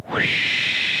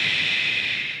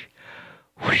Whoosh.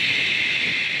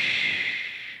 Whoosh.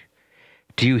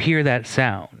 Do you hear that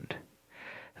sound?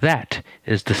 That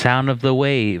is the sound of the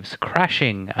waves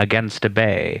crashing against a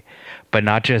bay. But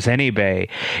not just any bay.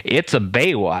 It's a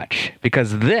Baywatch,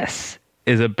 because this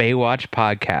is a Baywatch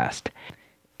podcast.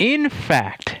 In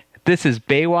fact, this is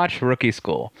Baywatch Rookie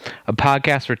School, a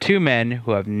podcast for two men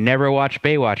who have never watched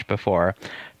Baywatch before.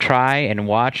 Try and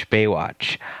watch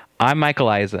Baywatch. I'm Michael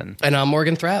Eisen. And I'm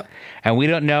Morgan Thrapp. And we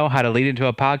don't know how to lead into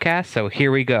a podcast, so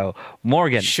here we go.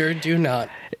 Morgan. Sure do not.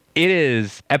 It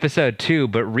is episode 2,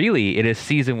 but really it is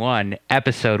season 1,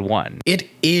 episode 1. It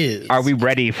is. Are we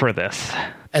ready for this?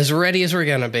 As ready as we're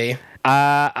going to be.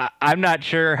 I'm not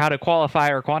sure how to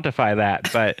qualify or quantify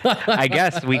that, but I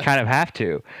guess we kind of have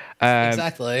to.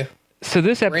 Exactly. So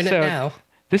this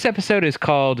episode is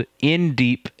called In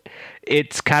Deep.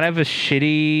 It's kind of a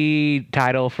shitty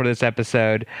title for this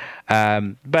episode,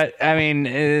 but I mean,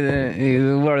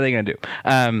 what are they going to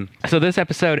do? So this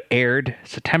episode aired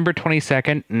September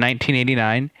 22nd,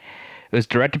 1989. It was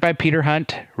directed by Peter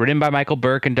Hunt, written by Michael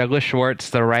Burke and Douglas Schwartz,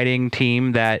 the writing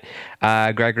team that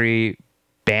Gregory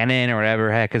Bannon, or whatever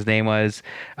the heck his name was,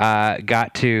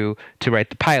 got to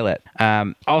write the pilot.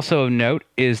 Also of note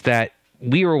is that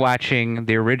we were watching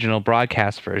the original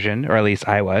broadcast version, or at least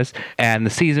I was, and the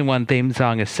season 1 theme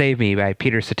song is Save Me by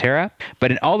Peter Cetera.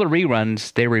 But in all the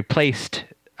reruns, they replaced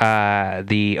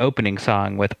the opening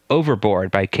song with Overboard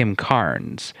by Kim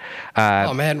Carnes.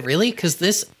 Oh man, really? Because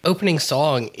this opening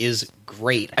song is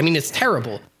great. I mean, it's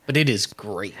terrible, but it is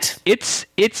great. It's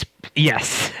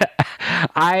yes.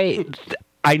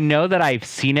 I know that I've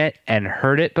seen it and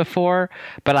heard it before,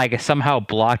 but I somehow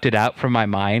blocked it out from my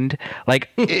mind. Like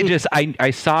it just, I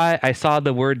saw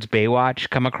the words Baywatch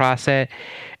come across it,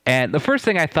 and the first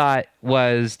thing I thought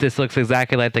was this looks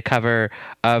exactly like the cover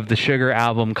of the Sugar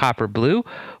album Copper Blue.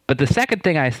 But the second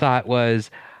thing I thought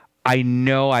was, I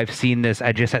know I've seen this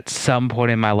at some point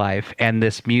in my life, and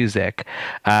this music,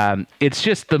 it's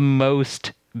just the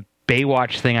most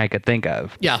Baywatch thing I could think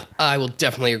of. Yeah, I will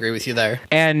definitely agree with you there.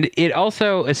 And it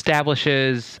also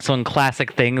establishes some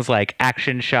classic things like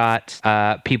action shots,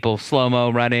 people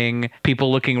slow-mo running,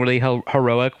 people looking really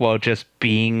heroic while just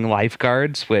being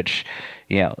lifeguards, which,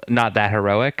 not that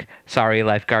heroic. Sorry,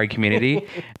 lifeguard community.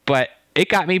 But it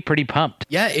got me pretty pumped.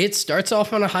 Yeah, it starts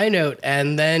off on a high note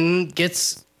and then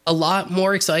gets a lot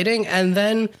more exciting and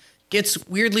then gets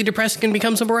weirdly depressing and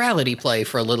becomes a morality play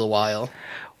for a little while.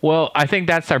 Well, I think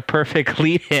that's our perfect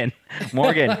lead-in.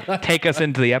 Morgan, take us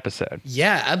into the episode.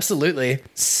 Yeah, absolutely.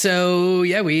 So,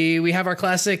 yeah, we have our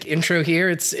classic intro here.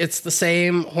 It's the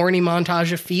same horny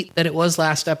montage of feet that it was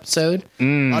last episode.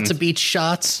 Lots of beach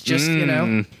shots, just,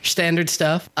 standard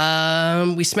stuff.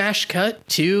 We smash cut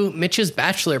to Mitch's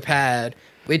bachelor pad,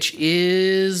 which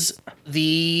is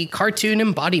the cartoon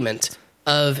embodiment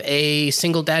of a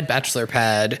single dad bachelor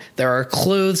pad. There are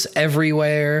clothes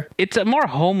everywhere. It's more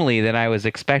homely than I was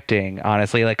expecting,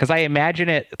 honestly, because I imagine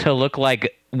it to look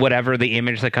like whatever the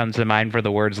image that comes to mind for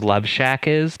the words Love Shack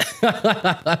is.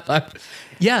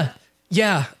 Yeah.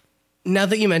 Now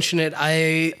that you mention it,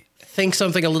 I think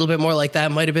something a little bit more like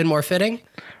that might have been more fitting.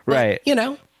 Right.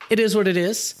 But, it is what it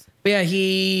is. But yeah,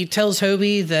 he tells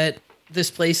Hobie that this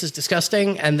place is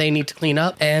disgusting and they need to clean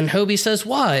up. And Hobie says,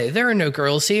 why? There are no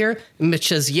girls here. And Mitch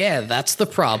says, yeah, that's the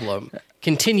problem.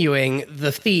 Continuing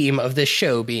the theme of this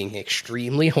show being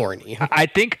extremely horny. I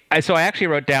actually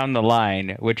wrote down the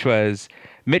line, which was,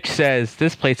 Mitch says,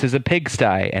 this place is a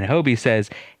pigsty. And Hobie says,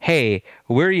 hey,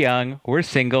 we're young, we're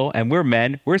single, and we're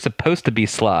men. We're supposed to be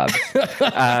slobs.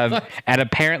 And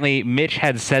apparently Mitch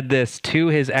had said this to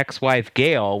his ex-wife,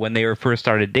 Gail, when they were first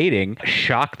started dating.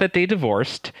 Shocked that they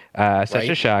divorced. Such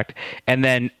a shock. And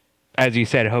then, as you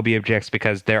said, Hobie objects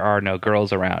because there are no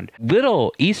girls around.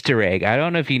 Little Easter egg, I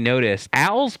don't know if you noticed,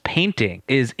 Al's painting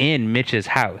is in Mitch's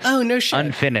house. Oh, no shit.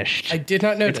 Unfinished. I did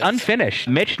not notice. It's unfinished.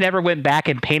 Mitch never went back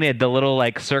and painted the little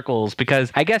circles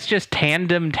because I guess just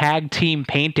tandem tag team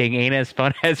painting ain't as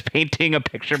fun as painting a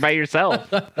picture by yourself.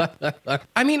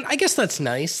 I mean, I guess that's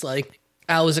nice.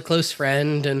 Al was a close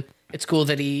friend and it's cool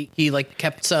that he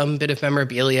kept some bit of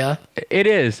memorabilia. It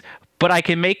is. But I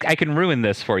can ruin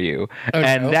this for you.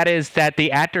 That is that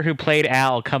the actor who played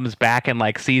Al comes back in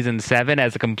season 7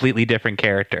 as a completely different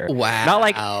character. Wow. Not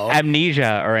like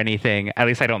amnesia or anything. At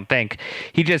least I don't think.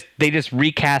 They just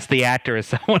recast the actor as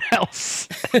someone else.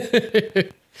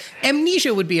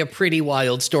 Amnesia would be a pretty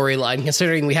wild storyline,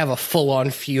 considering we have a full-on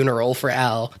funeral for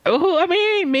Al. Oh, I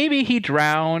mean, maybe he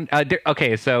drowned.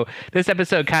 Okay, so this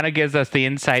episode kind of gives us the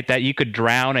insight that you could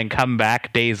drown and come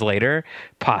back days later,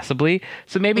 possibly.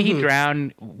 So maybe he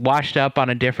drowned, washed up on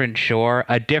a different shore,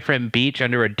 a different beach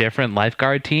under a different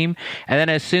lifeguard team, and then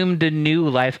assumed a new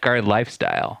lifeguard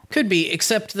lifestyle. Could be,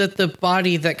 except that the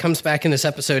body that comes back in this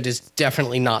episode is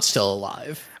definitely not still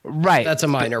alive. Right. That's a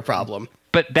minor problem.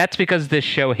 But that's because this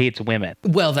show hates women.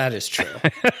 Well, that is true.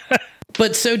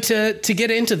 But so to get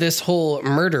into this whole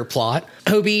murder plot,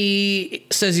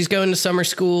 Hobie says he's going to summer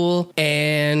school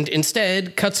and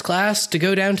instead cuts class to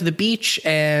go down to the beach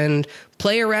and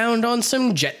play around on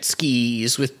some jet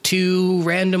skis with two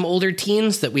random older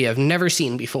teens that we have never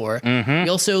seen before. We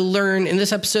also learn in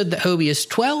this episode that Hobie is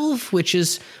 12, which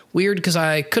is weird because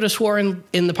I could have sworn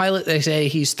in the pilot they say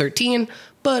he's 13,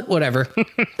 but whatever.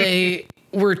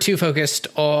 We're too focused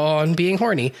on being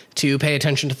horny to pay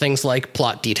attention to things like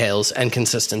plot details and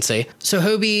consistency. So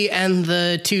Hobie and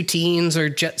the two teens are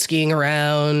jet skiing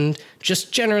around,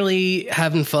 just generally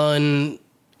having fun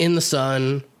in the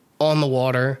sun, on the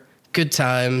water, good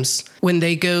times. When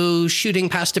they go shooting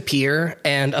past a pier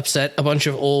and upset a bunch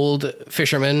of old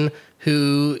fishermen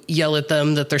who yell at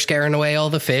them that they're scaring away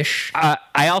all the fish.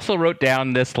 I also wrote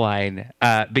down this line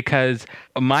because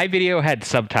my video had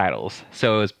subtitles,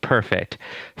 so it was perfect.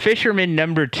 Fisherman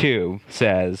number 2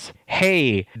 says,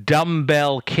 "Hey,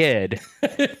 dumbbell kid,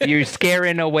 you're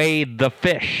scaring away the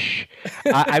fish."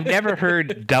 I've never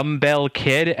heard dumbbell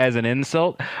kid as an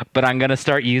insult, but I'm going to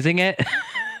start using it.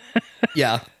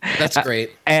 Yeah, that's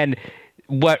great. And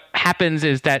what happens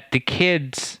is that the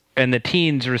kids and the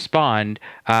teens respond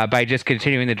by just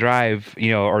continuing to drive,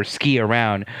 or ski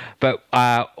around. But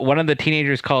one of the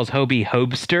teenagers calls Hobie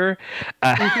Hobster,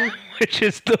 which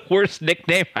is the worst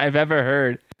nickname I've ever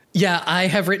heard. Yeah, I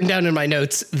have written down in my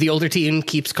notes, the older teen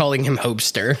keeps calling him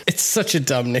Hobster. It's such a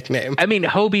dumb nickname. I mean,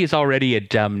 Hobie is already a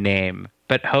dumb name,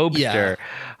 but Hobster,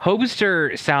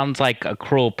 Hobster sounds like a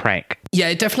cruel prank. Yeah,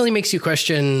 it definitely makes you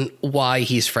question why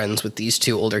he's friends with these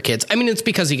two older kids. I mean, it's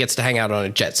because he gets to hang out on a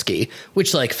jet ski,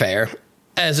 which, fair.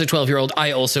 As a 12-year-old,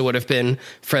 I also would have been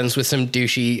friends with some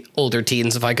douchey older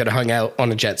teens if I could have hung out on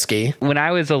a jet ski. When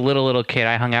I was a little kid,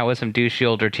 I hung out with some douchey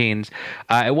older teens.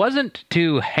 It wasn't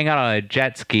to hang out on a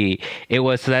jet ski. It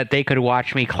was so that they could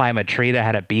watch me climb a tree that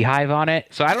had a beehive on it.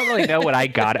 So I don't really know what I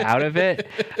got out of it.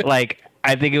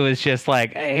 I think it was just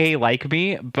hey, like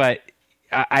me, but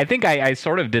I think I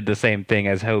sort of did the same thing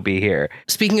as Hobie here.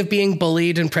 Speaking of being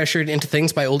bullied and pressured into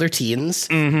things by older teens,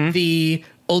 the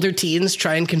older teens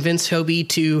try and convince Hobie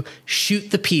to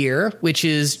shoot the pier, which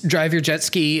is drive your jet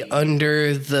ski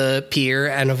under the pier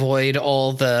and avoid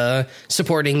all the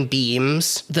supporting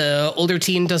beams. The older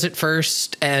teen does it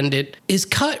first, and it is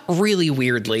cut really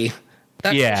weirdly.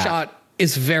 That shot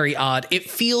is very odd. It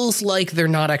feels like they're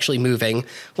not actually moving.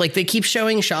 They keep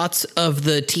showing shots of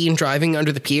the teen driving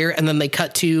under the pier, and then they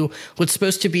cut to what's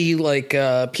supposed to be a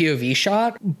POV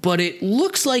shot, but it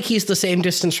looks like he's the same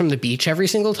distance from the beach every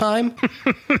single time.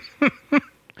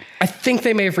 I think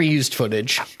they may have reused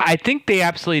footage. I think they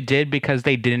absolutely did because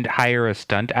they didn't hire a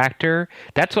stunt actor.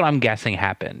 That's what I'm guessing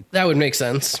happened. That would make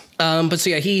sense.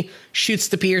 He shoots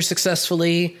the pier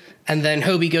successfully, and then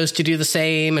Hobie goes to do the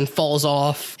same and falls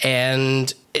off,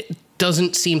 and it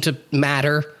doesn't seem to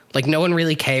matter. No one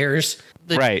really cares.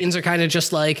 The teens are kind of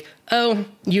just oh,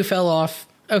 you fell off.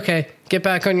 Okay, get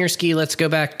back on your ski. Let's go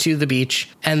back to the beach.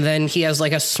 And then he has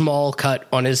a small cut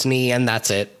on his knee, and that's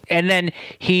it. And then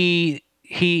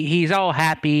he's all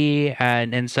happy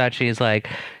and such. He's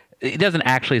he doesn't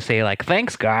actually say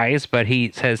thanks guys, but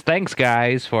he says thanks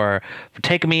guys for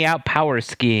taking me out power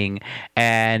skiing,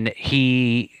 and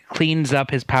he cleans up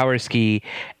his power ski,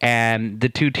 and the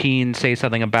two teens say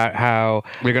something about how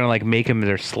they're gonna make him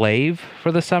their slave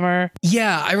for the summer.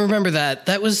 Yeah, I remember that.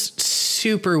 That was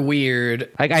super weird.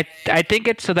 I think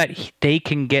it's so that they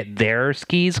can get their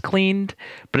skis cleaned,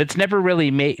 but it's never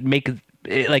really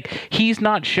he's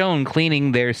not shown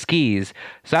cleaning their skis,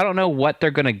 so I don't know what they're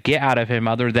gonna get out of him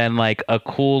other than a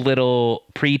cool little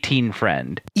preteen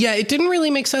friend. Yeah, it didn't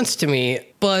really make sense to me,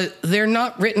 but they're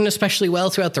not written especially well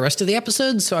throughout the rest of the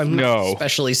episode, so I'm not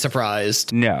especially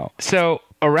surprised. No. So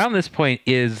around this point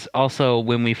is also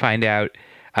when we find out,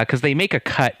 because they make a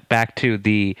cut back to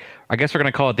I guess we're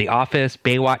going to call it the office,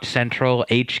 Baywatch Central,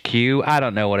 HQ. I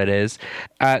don't know what it is.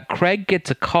 Craig gets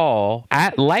a call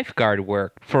at lifeguard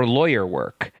work for lawyer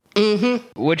work,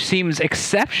 which seems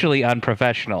exceptionally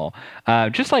unprofessional.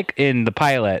 Just like in the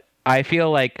pilot, I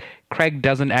feel like Craig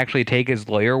doesn't actually take his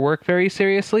lawyer work very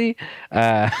seriously.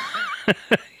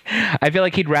 I feel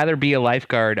like he'd rather be a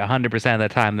lifeguard 100% of the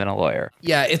time than a lawyer.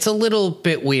 Yeah, it's a little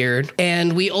bit weird.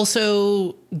 And we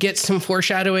also get some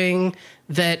foreshadowing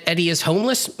that Eddie is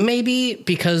homeless, maybe,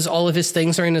 because all of his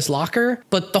things are in his locker.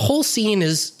 But the whole scene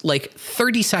is like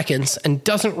 30 seconds and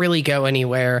doesn't really go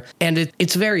anywhere. And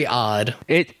it's very odd.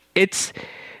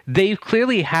 They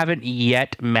clearly haven't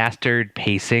yet mastered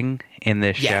pacing in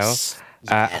this show.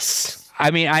 Yes. I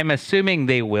mean, I'm assuming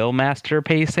they will master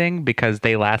pacing because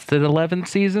they lasted 11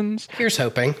 seasons. Here's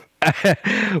hoping.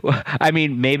 I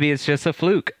mean, maybe it's just a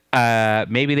fluke.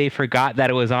 Maybe they forgot that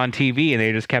it was on TV and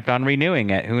they just kept on renewing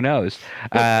it. Who knows?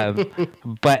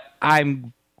 But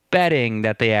I'm betting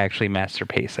that they actually master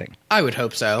pacing. I would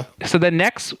hope so. So then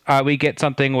next, we get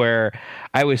something where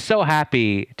I was so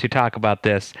happy to talk about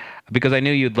this because I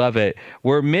knew you'd love it,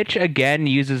 where Mitch again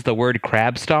uses the word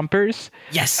crab stompers.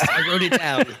 Yes, I wrote it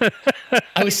down.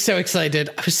 I was so excited.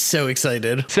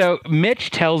 So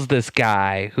Mitch tells this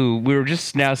guy who we were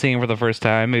just now seeing for the first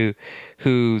time,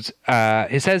 who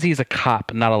says he's a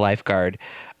cop, not a lifeguard,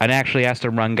 and actually has to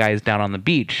run guys down on the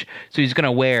beach. So he's going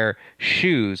to wear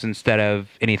shoes instead of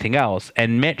anything else.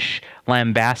 And Mitch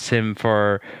lambasts him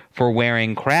for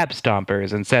wearing crab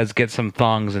stompers and says get some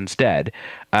thongs instead,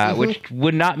 which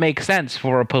would not make sense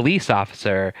for a police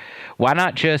officer. Why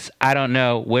not just, I don't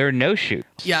know, wear no shoes?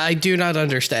 Yeah, I do not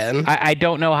understand. I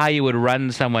don't know how you would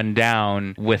run someone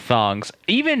down with thongs.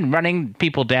 Even running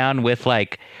people down with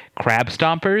like crab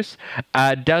stompers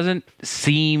doesn't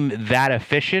seem that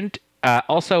efficient.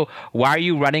 Also, why are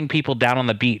you running people down on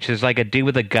the beach? There's like a dude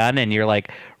with a gun and you're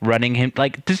like running him.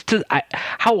 Like,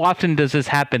 how often does this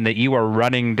happen that you are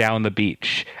running down the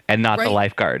beach and not the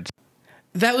lifeguards?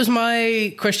 That was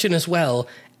my question as well.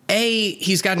 A,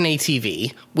 he's got an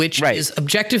ATV, which is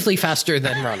objectively faster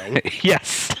than running.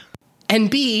 Yes. And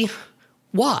B,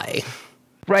 why?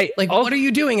 Right. Like, what are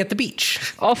you doing at the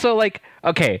beach? Also, like,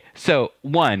 okay, so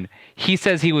one, he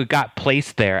says he got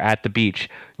placed there at the beach.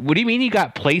 What do you mean he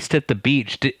got placed at the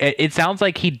beach? It sounds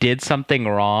like he did something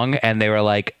wrong and they were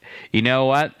like, you know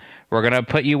what? We're going to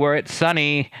put you where it's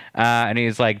sunny. And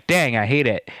he's like, dang, I hate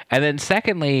it. And then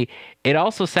secondly, it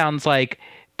also sounds like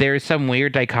there's some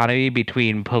weird dichotomy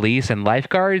between police and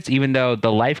lifeguards, even though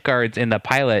the lifeguards in the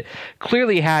pilot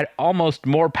clearly had almost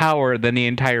more power than the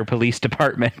entire police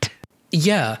department.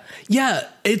 Yeah.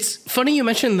 It's funny you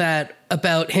mentioned that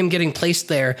about him getting placed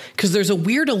there, because there's a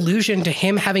weird allusion to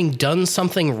him having done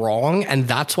something wrong, and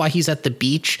that's why he's at the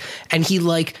beach, and he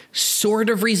like sort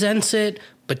of resents it,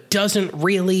 but doesn't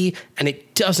really, and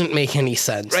it doesn't make any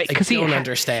sense. Right, because I don't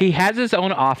understand. He has his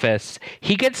own office.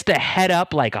 He gets to head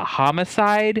up like a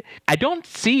homicide. I don't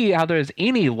see how there's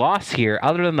any loss here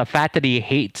other than the fact that he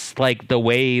hates like the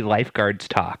way lifeguards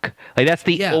talk. Like that's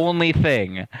the only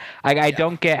thing. I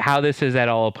don't get how this is at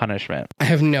all a punishment. I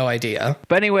have no idea.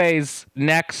 But anyways,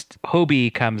 next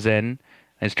Hobie comes in.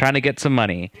 He's trying to get some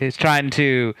money. He's trying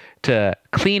to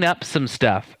clean up some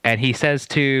stuff. And he says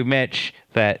to Mitch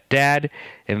that, Dad,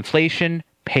 inflation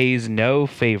pays no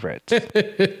favorites.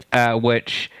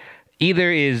 Which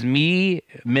either is me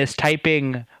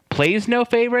mistyping plays no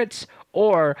favorites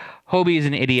or Hobie's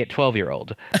an idiot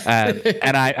 12-year-old.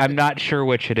 And I'm not sure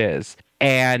which it is.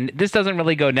 And this doesn't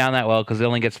really go down that well because it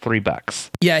only gets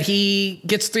 $3. Yeah, he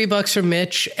gets $3 from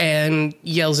Mitch and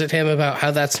yells at him about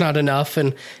how that's not enough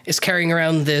and is carrying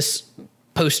around this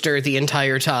poster the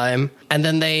entire time. And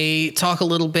then they talk a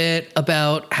little bit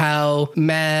about how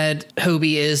mad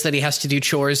Hobie is that he has to do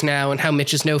chores now and how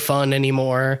Mitch is no fun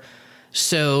anymore.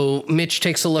 So Mitch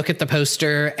takes a look at the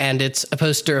poster and it's a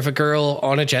poster of a girl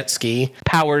on a jet ski.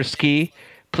 Power ski.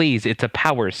 Please, it's a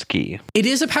power ski. It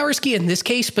is a power ski in this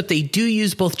case, but they do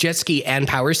use both jet ski and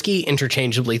power ski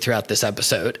interchangeably throughout this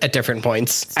episode at different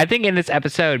points. I think in this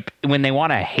episode, when they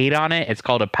want to hate on it, it's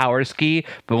called a power ski,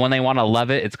 but when they want to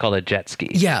love it, it's called a jet ski.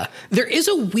 Yeah, there is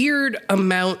a weird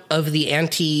amount of the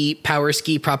anti-power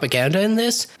ski propaganda in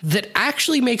this that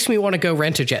actually makes me want to go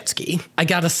rent a jet ski. I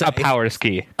gotta say. A power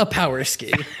ski. A power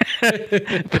ski.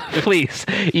 Please,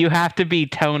 you have to be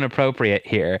tone appropriate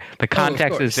here. The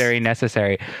context is very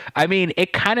necessary. I mean,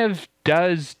 it kind of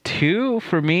does too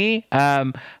for me,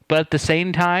 but at the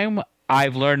same time,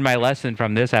 I've learned my lesson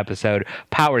from this episode.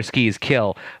 Power skis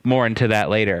kill. More into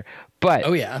that later. But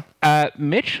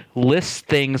Mitch lists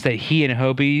things that he and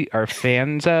Hobie are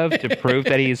fans of to prove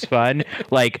that he's fun.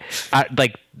 Like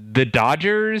the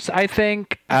Dodgers, I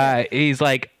think. He's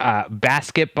like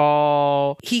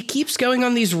basketball. He keeps going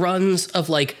on these runs of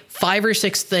like 5 or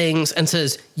 6 things and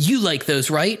says, "You like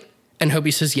those, right?" And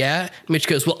Hobie says, "Yeah." Mitch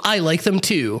goes, "Well, I like them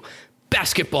too.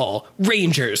 Basketball,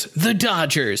 Rangers, the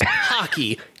Dodgers,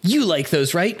 hockey. You like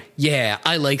those, right?" "Yeah,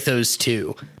 I like those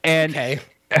too." And okay.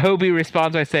 Hobie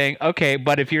responds by saying, okay,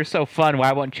 but if you're so fun,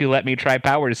 why won't you let me try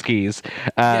power skis?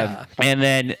 And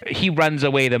then he runs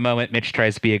away the moment Mitch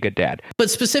tries to be a good dad. But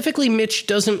specifically, Mitch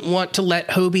doesn't want to let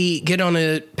Hobie get on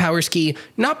a power ski,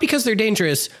 not because they're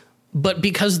dangerous, but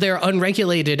because they're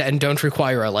unregulated and don't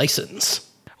require a license.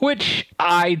 Which,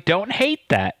 I don't hate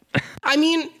that. I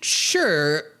mean,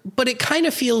 sure, but it kind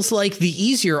of feels like the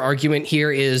easier argument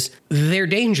here is they're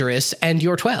dangerous and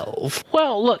you're 12.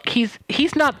 Well, look, he's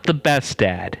not the best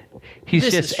dad. He's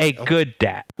just a good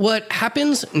dad. What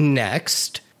happens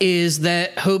next is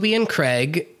that Hobie and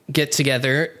Craig get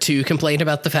together to complain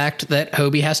about the fact that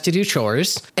Hobie has to do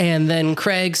chores. And then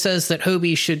Craig says that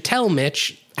Hobie should tell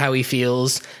Mitch how he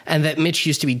feels and that Mitch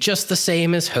used to be just the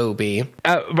same as Hobie.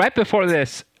 Right before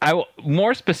this,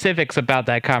 more specifics about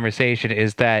that conversation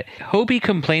is that Hobie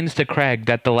complains to Craig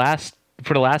that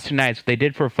for the last 2 nights, what they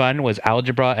did for fun was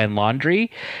algebra and laundry,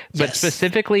 but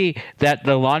specifically that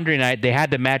the laundry night, they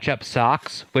had to match up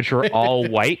socks, which were all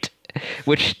white.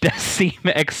 Which does seem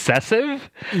excessive.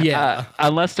 Yeah.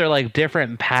 Unless they're like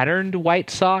different patterned white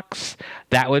socks,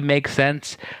 that would make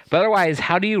sense. But otherwise,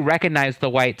 how do you recognize the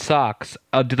white socks?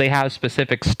 Do they have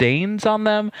specific stains on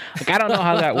them? Like, I don't know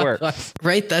how that works.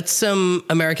 Right? That's some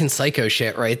American Psycho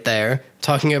shit right there.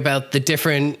 Talking about the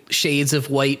different shades of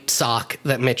white sock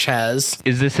that Mitch has.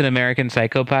 Is this an American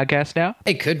Psycho podcast now?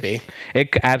 It could be.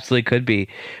 It absolutely could be.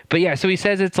 But yeah, so he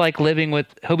says it's like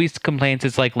Hobie's complaints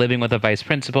it's like living with a vice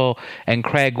principal, and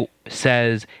Craig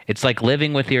says it's like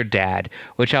living with your dad,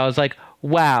 which I was like,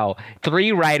 wow,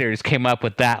 3 writers came up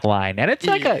with that line. And it's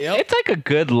like it's like a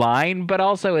good line, but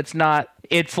also it's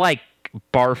like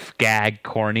barf gag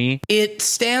corny. It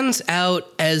stands out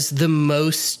as the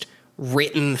most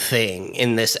written thing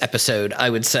in this episode,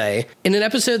 I would say. In an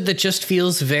episode that just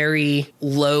feels very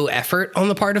low effort on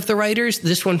the part of the writers,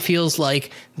 this one feels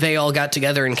like they all got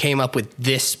together and came up with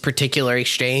this particular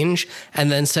exchange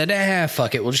and then said,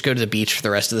 fuck it, we'll just go to the beach for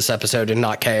the rest of this episode and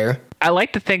not care. I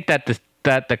like to think that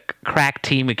the crack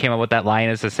team who came up with that line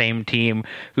is the same team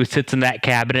who sits in that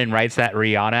cabin and writes that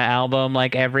Rihanna album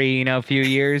like every few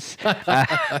years.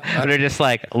 They're just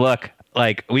like, look,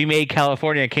 like, we made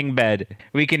California king bed.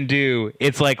 We can do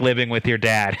It's Like Living with Your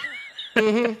Dad.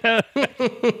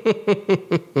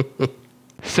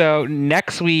 So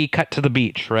next we cut to the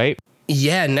beach, right?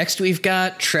 Yeah, next we've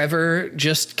got Trevor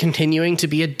just continuing to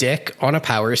be a dick on a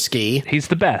power ski. He's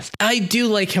the best. I do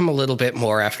like him a little bit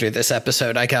more after this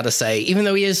episode, I gotta say, even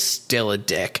though he is still a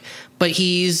dick. But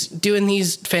he's doing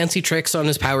these fancy tricks on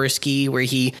his power ski where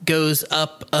he goes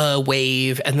up a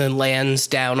wave and then lands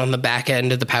down on the back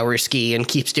end of the power ski and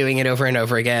keeps doing it over and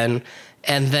over again.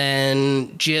 And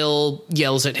then Jill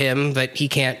yells at him that he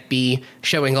can't be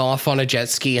showing off on a jet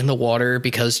ski in the water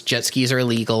because jet skis are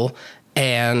illegal.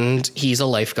 And he's a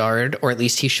lifeguard, or at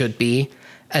least he should be.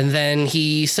 And then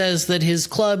he says that his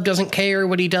club doesn't care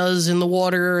what he does in the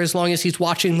water as long as he's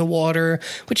watching the water,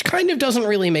 which kind of doesn't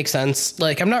really make sense.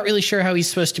 Like, I'm not really sure how he's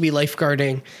supposed to be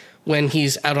lifeguarding when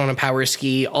he's out on a power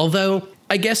ski. Although,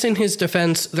 I guess in his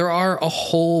defense, there are a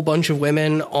whole bunch of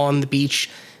women on the beach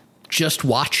just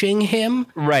watching him.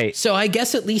 Right. So I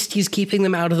guess at least he's keeping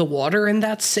them out of the water and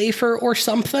that's safer or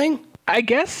something. I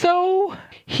guess so.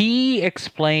 He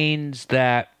explains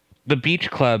that the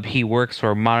beach club he works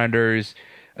for monitors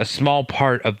a small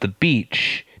part of the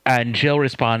beach, and Jill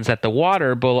responds that the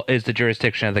water is the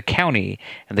jurisdiction of the county,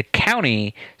 and the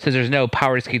county says there's no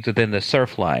power skis within the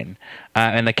surf line,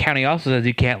 and the county also says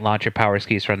you can't launch your power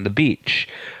skis from the beach.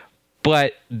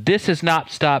 But this has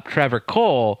not stopped Trevor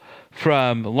Cole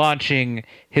from launching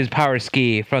his power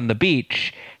ski from the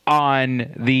beach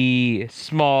on the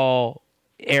small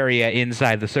area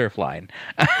inside the surf line.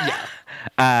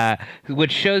 Yeah.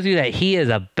 Which shows you that he is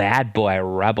a bad boy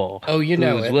rebel. Oh, you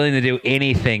know, who's willing to do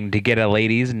anything to get a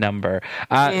lady's number.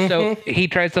 So he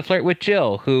tries to flirt with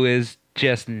Jill, who is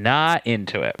just not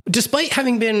into it. Despite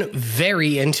having been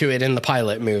very into it in the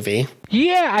pilot movie.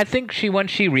 Yeah, I think once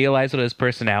she realized what his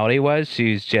personality was,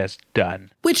 she's just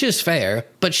done. Which is fair,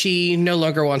 but she no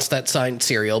longer wants that signed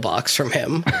cereal box from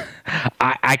him.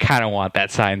 I kind of want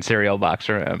that signed cereal box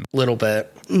from him. Little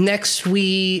bit. Next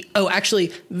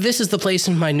actually, this is the place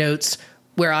in my notes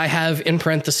where I have in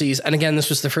parentheses, and again, this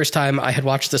was the first time I had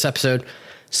watched this episode,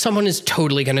 someone is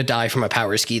totally going to die from a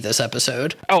power ski this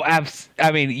episode. Oh,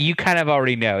 I mean, you kind of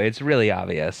already know. It's really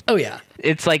obvious. Oh, yeah.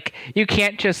 It's like, you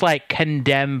can't just, like,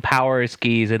 condemn power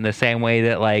skis in the same way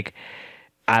that, like,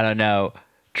 I don't know,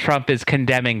 Trump is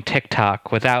condemning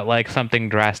TikTok without like something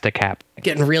drastic happening.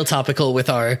 Getting real topical with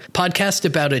our podcast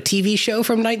about a TV show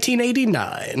from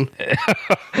 1989.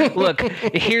 Look,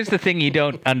 here's the thing you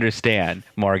don't understand,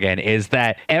 Morgan, is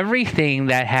that everything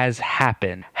that has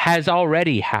happened has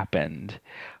already happened.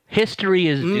 History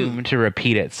is doomed to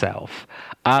repeat itself.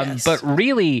 Yes. But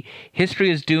really, history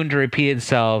is doomed to repeat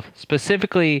itself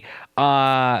specifically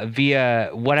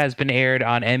via what has been aired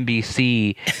on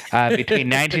NBC between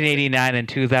 1989 and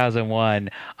 2001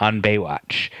 on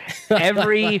Baywatch.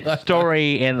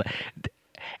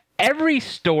 Every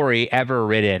story ever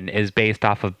written is based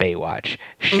off of Baywatch.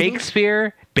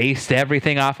 Shakespeare based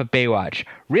everything off of Baywatch.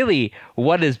 Really,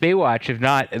 what is Baywatch if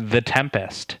not The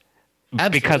Tempest?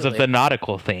 Absolutely. Because of the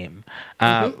nautical theme.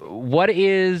 What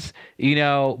is,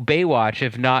 Baywatch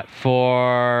if not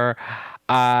for...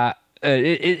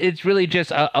 it's really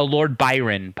just a Lord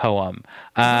Byron poem.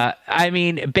 I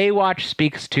mean, Baywatch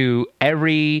speaks to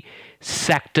every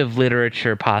sect of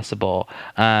literature possible.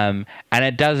 And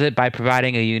it does it by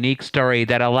providing a unique story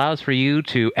that allows for you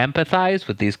to empathize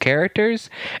with these characters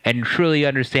and truly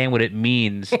understand what it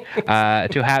means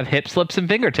to have hips, lips, and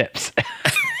fingertips.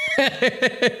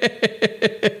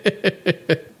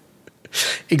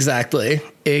 Exactly.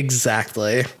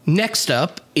 Next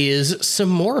up is some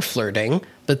more flirting,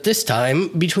 but this time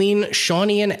between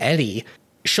Shawnee and Eddie.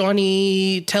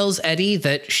 Shawnee tells Eddie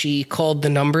that she called the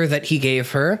number that he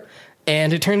gave her,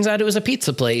 and it turns out it was a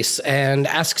pizza place, and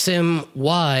asks him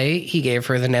why he gave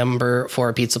her the number for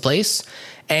a pizza place.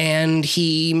 And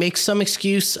he makes some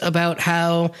excuse about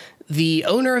how the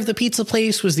owner of the pizza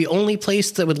place was the only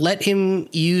place that would let him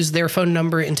use their phone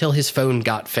number until his phone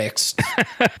got fixed.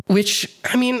 Which,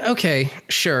 I mean, okay,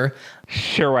 sure.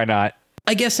 Sure, why not?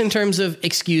 I guess in terms of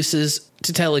excuses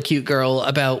to tell a cute girl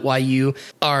about why you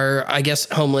are, I guess,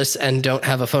 homeless and don't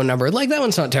have a phone number, like, that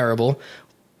one's not terrible.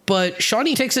 But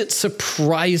Shawnee takes it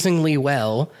surprisingly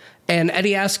well, and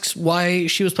Eddie asks why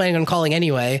she was planning on calling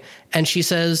anyway, and she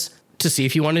says, to see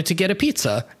if you wanted to get a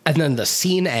pizza, and then the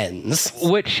scene ends.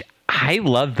 Which... I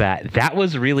love that. That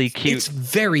was really cute. It's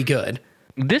very good.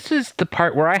 This is the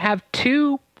part where I have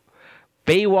two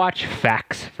Baywatch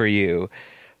facts for you.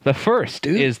 The first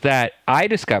is that I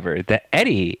discovered that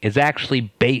Eddie is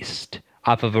actually based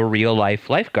off of a real-life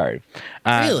lifeguard.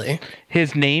 Really?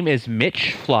 His name is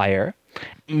Mitch Flyer.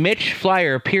 Mitch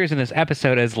Flyer appears in this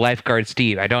episode as Lifeguard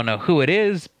Steve. I don't know who it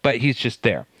is, but he's just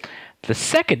there. The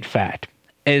second fact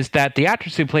is that the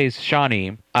actress who plays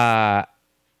Shawnee...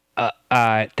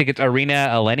 I think it's Irina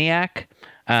Eleniak,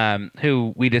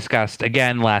 who we discussed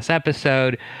again last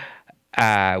episode,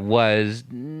 was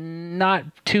not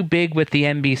too big with the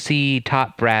NBC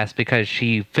top brass because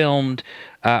she filmed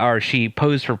or she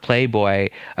posed for Playboy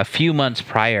a few months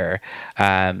prior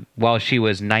while she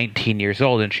was 19 years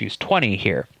old, and she's 20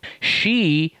 here.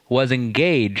 She was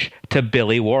engaged to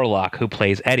Billy Warlock, who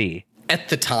plays Eddie. At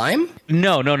the time?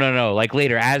 No. Like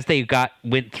later, as they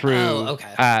went through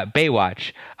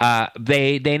Baywatch,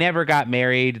 they never got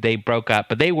married. They broke up,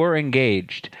 but they were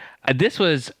engaged. This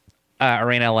was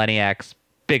Irina Eleniak's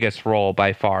biggest role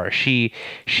by far. She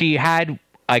had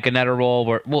like another role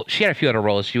where, well, she had a few other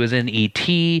roles. She was in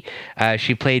E.T.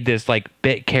 She played this like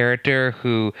bit character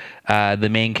who the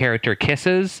main character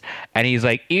kisses, and he's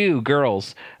like, "Ew,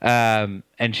 girls," and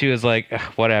she was like,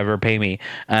 "Whatever, pay me."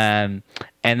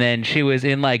 And then she was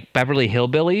in like Beverly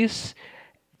Hillbillies,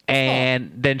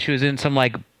 and then she was in some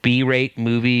like B-rate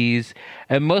movies,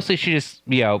 and mostly she just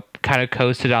kind of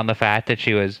coasted on the fact that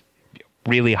she was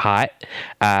really hot.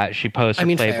 She posed for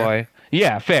Playboy. Fair.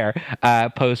 Yeah, fair.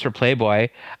 Posed for Playboy,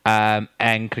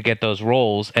 and could get those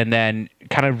roles, and then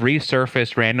kind of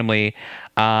resurfaced randomly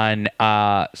on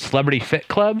Celebrity Fit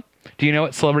Club. Do you know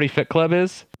what Celebrity Fit Club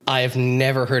is? I've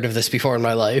never heard of this before in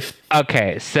my life.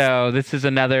 Okay, so this is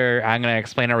another I'm going to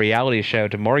explain a reality show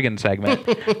to Morgan segment,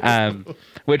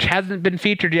 which hasn't been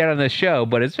featured yet on this show,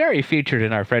 but it's very featured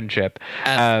in our friendship.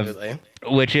 Absolutely.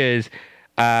 Which is,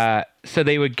 so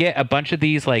they would get a bunch of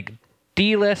these like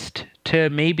D-list to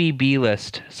maybe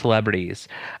B-list celebrities.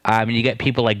 You get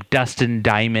people like Dustin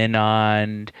Diamond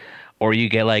on, or you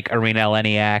get like Irina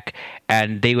Eleniak,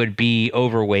 and they would be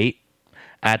overweight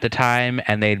at the time,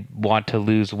 and they'd want to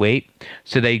lose weight,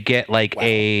 so they get like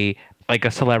a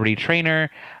celebrity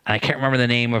trainer, and I can't remember the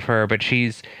name of her, but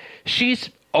she's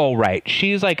all right.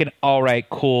 She's like an all right,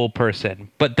 cool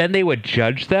person. But then they would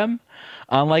judge them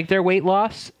on like their weight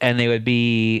loss, and they would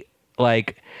be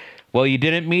like, "Well, you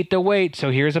didn't meet the weight, so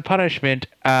here's a punishment."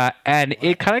 And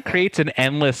it kind of creates an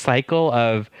endless cycle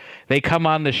of they come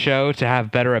on the show to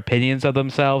have better opinions of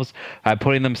themselves,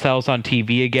 putting themselves on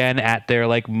TV again at their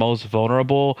like most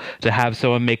vulnerable, to have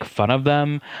someone make fun of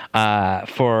them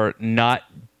for not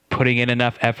putting in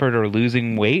enough effort or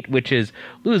losing weight, which is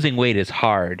losing weight is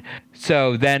hard.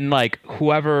 So then like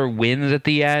whoever wins at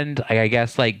the end, I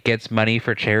guess like gets money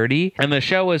for charity. And the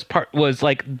show was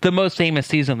like the most famous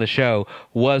season of the show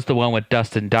was the one with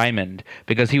Dustin Diamond,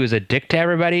 because he was a dick to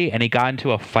everybody and he got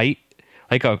into a fight.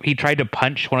 He tried to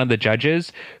punch one of the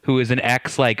judges who is an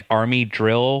ex like army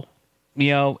drill,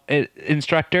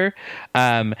 instructor.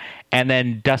 And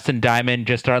then Dustin Diamond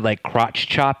just started like crotch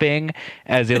chopping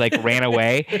as he like ran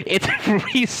away.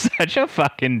 He's such a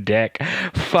fucking dick.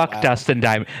 Fuck wow. Dustin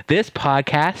Diamond. This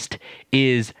podcast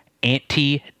is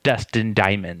anti-Dustin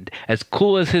Diamond. As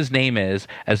cool as his name is,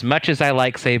 as much as I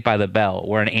like Saved by the Bell,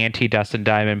 we're an anti-Dustin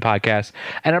Diamond podcast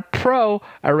and a pro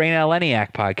Irina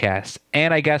Eleniak podcast,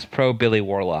 and I guess pro Billy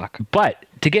Warlock. But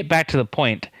to get back to the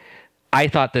point, I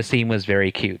thought the scene was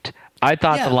very cute. I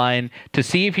thought the line, to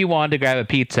see if you wanted to grab a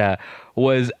pizza,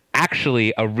 was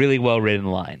actually a really well-written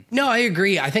line. No, I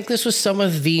agree. I think this was some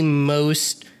of the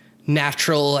most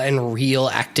natural and real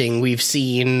acting we've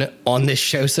seen on this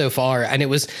show so far. And it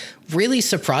was really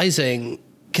surprising,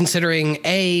 considering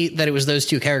A, that it was those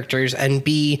two characters, and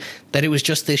B, that it was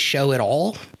just this show at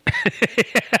all.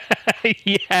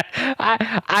 Yeah,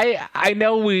 I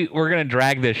know we're going to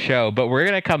drag this show, but we're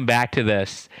going to come back to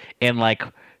this in like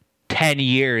 10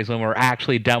 years when we're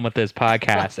actually done with this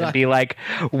podcast and be like,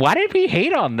 why did we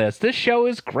hate on this? This show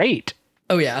is great.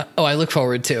 Oh, yeah. Oh, I look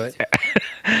forward to it.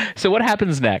 So what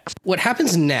happens next? What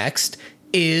happens next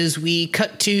is we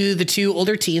cut to the two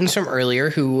older teens from earlier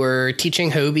who were teaching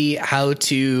Hobie how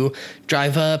to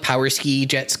drive a power ski,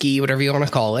 jet ski, whatever you want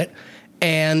to call it.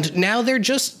 And now they're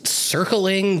just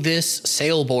circling this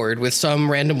sailboard with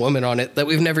some random woman on it that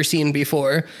we've never seen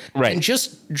before. Right. And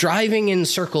just driving in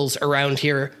circles around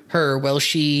her while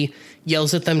she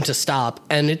yells at them to stop.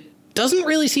 And it doesn't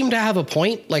really seem to have a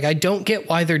point. Like, I don't get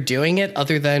why they're doing it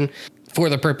other than for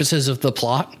the purposes of the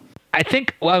plot. I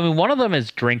think, one of them is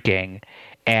drinking,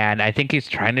 and I think he's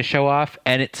trying to show off.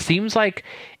 And it seems like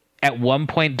at one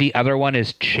point the other one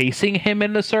is chasing him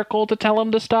in the circle to tell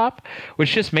him to stop,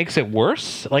 which just makes it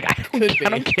worse. Like, I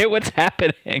don't get what's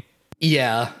happening.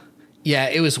 Yeah. Yeah,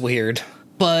 it was weird.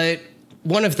 But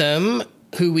one of them,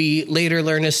 who we later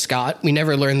learn is Scott, we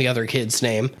never learn the other kid's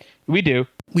name. We do.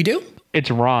 We do? It's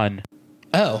Ron.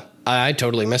 Oh, I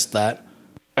totally missed that.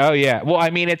 Oh, yeah. Well,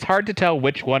 I mean, it's hard to tell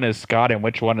which one is Scott and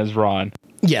which one is Ron.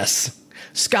 Yes.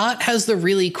 Scott has the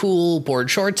really cool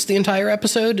board shorts the entire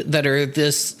episode that are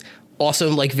this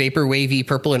awesome, like, vapor wavy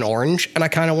purple and orange, and I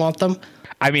kind of want them.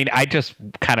 I mean, I just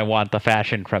kind of want the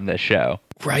fashion from this show.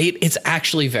 Right? It's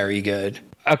actually very good.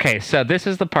 Okay, so this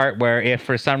is the part where if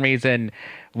for some reason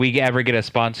we ever get a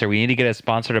sponsor, we need to get a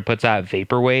sponsor that puts out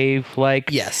vaporwave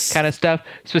kind of stuff.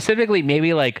 Specifically,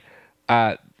 maybe like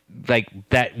that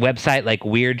website like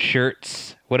Weird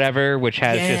Shirts, whatever, which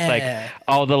has just like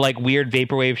all the like weird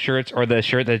vaporwave shirts, or the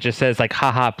shirt that just says like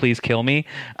haha please kill me.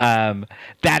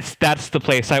 That's the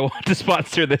place I want to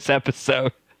sponsor this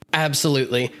episode.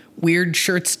 Absolutely.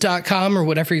 Weirdshirts.com or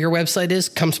whatever your website is,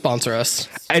 come sponsor us.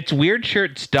 It's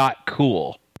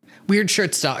weirdshirts.cool.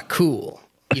 Weirdshirts.cool.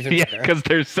 Even yeah, because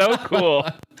they're so cool.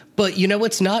 But you know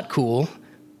what's not cool?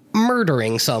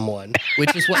 Murdering someone,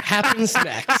 which is what happens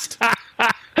next.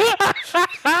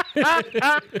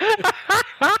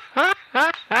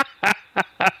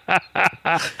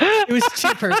 It was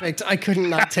too perfect. I couldn't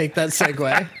not take that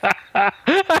segue.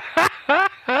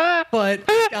 But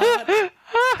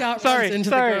Scott runs into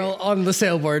the girl on the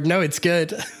sailboard. No, it's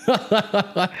good.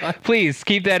 Please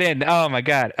keep that in. Oh my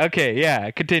God. Okay,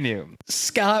 yeah, continue.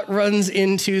 Scott runs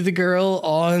into the girl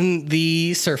on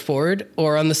the surfboard,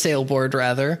 or on the sailboard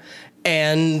rather,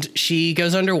 and she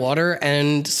goes underwater,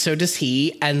 and so does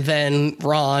he. And then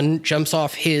Ron jumps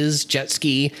off his jet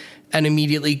ski and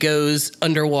immediately goes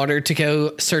underwater to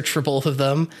go search for both of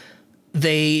them.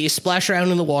 They splash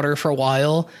around in the water for a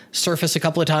while, surface a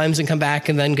couple of times, and come back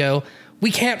and then go,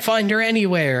 we can't find her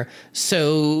anywhere.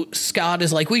 So Scott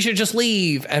is like, we should just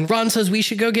leave. And Ron says we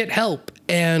should go get help.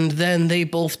 And then they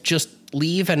both just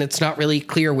leave, and it's not really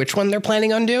clear which one they're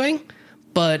planning on doing.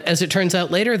 But as it turns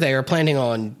out later, they are planning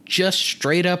on just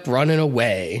straight up running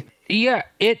away. Yeah,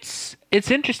 it's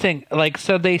interesting. Like,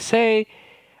 so they say,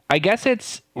 I guess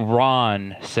it's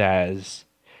Ron says,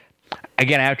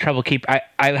 again, I have trouble I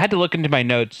had to look into my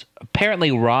notes.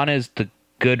 Apparently Ron is the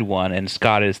good one and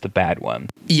Scott is the bad one.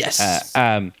 Yes.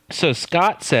 So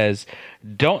Scott says,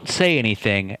 don't say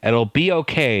anything. It'll be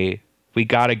okay. We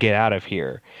got to get out of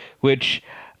here, which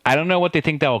I don't know what they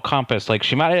think that will accomplish. Like,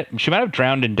 she might have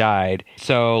drowned and died.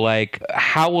 So like,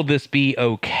 how will this be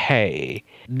okay?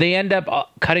 They end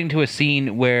up cutting to a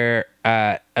scene where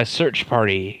a search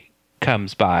party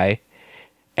comes by,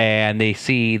 and they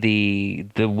see the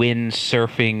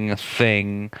windsurfing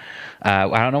thing. I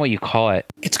don't know what you call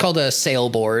it. It's called a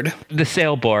sailboard. The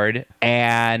sailboard,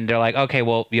 and they're like, okay,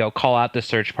 well, call out the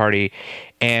search party,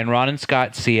 and Ron and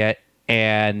Scott see it,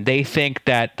 and they think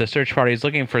that the search party is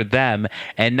looking for them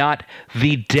and not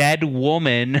the dead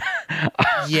woman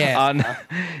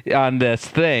on this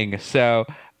thing. So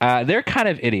they're kind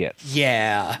of idiots.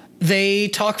 Yeah. They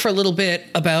talk for a little bit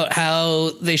about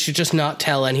how they should just not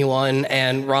tell anyone,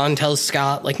 and Ron tells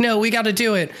Scott, like, no, we got to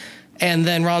do it. And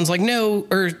then Ron's like, no,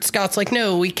 or Scott's like,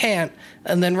 no, we can't.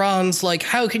 And then Ron's like,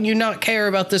 how can you not care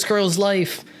about this girl's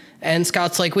life? And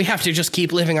Scott's like, we have to just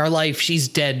keep living our life. She's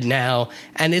dead now.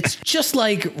 And it's just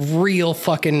like real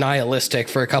fucking nihilistic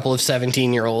for a couple of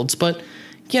 17-year-olds. But,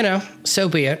 so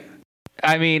be it.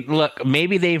 I mean, look,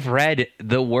 maybe they've read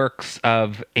the works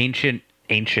of ancient,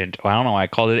 well, I don't know why I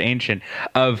called it ancient,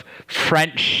 of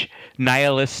French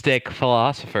nihilistic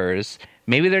philosophers.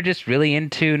 Maybe they're just really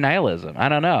into nihilism. I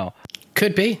don't know.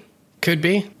 Could be.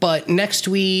 But next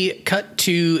we cut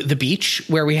to the beach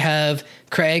where we have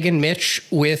Craig and Mitch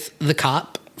with the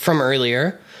cop from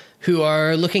earlier, who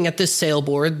are looking at this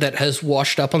sailboard that has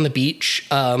washed up on the beach,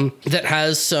 that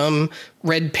has some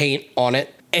red paint on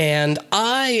it. And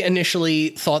I initially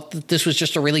thought that this was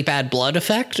just a really bad blood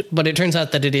effect, but it turns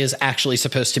out that it is actually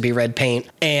supposed to be red paint.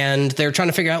 And they're trying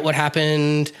to figure out what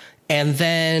happened. And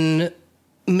then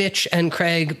Mitch and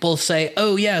Craig both say,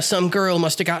 oh, yeah, some girl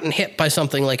must have gotten hit by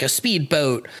something like a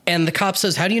speedboat. And the cop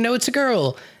says, how do you know it's a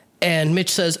girl? And Mitch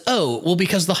says, oh, well,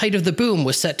 because the height of the boom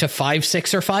was set to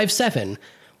 5'6" or 5'7",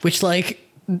 which, like,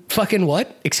 fucking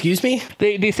what? Excuse me?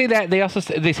 They say that.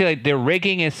 They say like the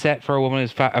rigging is set for a woman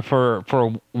for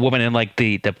a woman, and like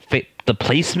the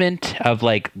placement of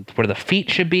like where the feet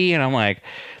should be. And I'm like,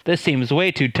 this seems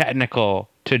way too technical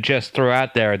to just throw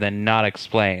out there than not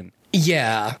explain.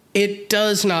 Yeah, it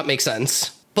does not make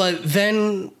sense. But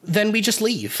then we just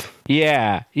leave.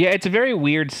 Yeah, it's a very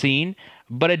weird scene,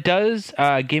 but it does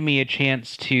give me a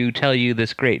chance to tell you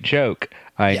this great joke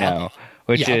I know,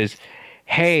 which is,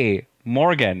 hey,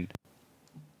 Morgan.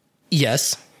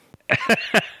 Yes.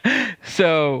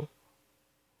 So,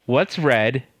 what's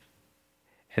red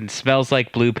and smells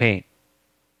like blue paint?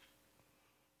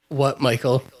 What,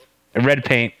 Michael? Red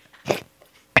paint.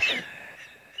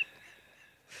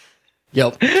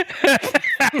 Yep.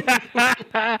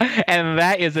 And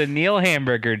that is a Neil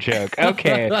Hamburger joke.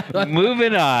 Okay,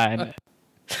 moving on.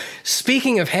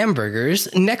 Speaking of hamburgers,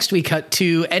 next we cut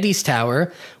to Eddie's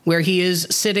tower, where he is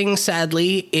sitting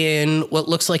sadly in what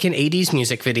looks like an 80s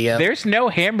music video. There's no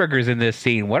hamburgers in this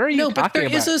scene. What are you talking about? No, but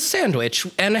there is a sandwich,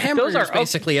 and a hamburger is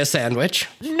basically a sandwich.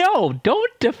 No,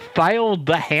 don't defile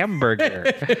the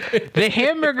hamburger. The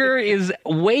hamburger is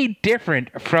way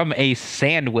different from a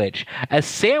sandwich. A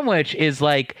sandwich is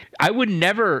like, I would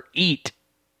never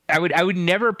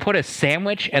put a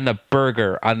sandwich and the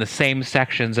burger on the same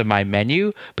sections of my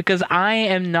menu because I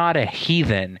am not a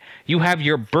heathen. You have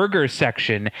your burger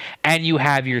section and you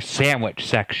have your sandwich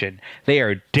section. They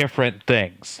are different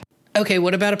things. Okay,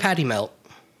 what about a patty melt?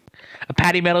 A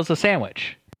patty melt is a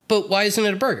sandwich. But why isn't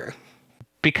it a burger?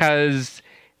 Because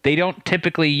they don't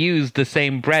typically use the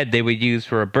same bread they would use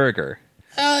for a burger.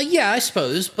 Yeah, I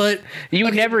suppose, but... You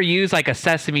would never use like a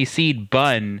sesame seed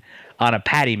bun on a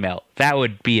patty melt. That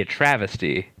would be a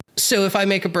travesty. So if I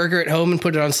make a burger at home and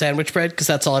put it on sandwich bread, because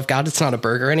that's all I've got, it's not a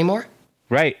burger anymore?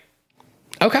 Right.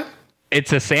 Okay.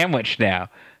 It's a sandwich now.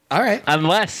 All right.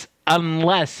 Unless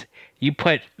you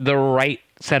put the right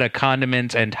set of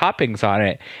condiments and toppings on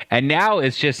it, and now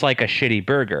it's just like a shitty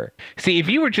burger. See, if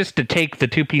you were just to take the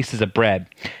two pieces of bread,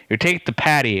 you take the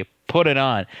patty, put it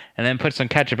on, and then put some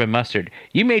ketchup and mustard,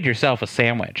 you made yourself a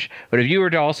sandwich. But if you were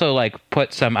to also like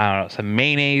put some, I don't know, some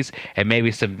mayonnaise and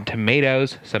maybe some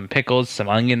tomatoes, some pickles, some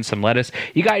onions, some lettuce,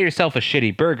 you got yourself a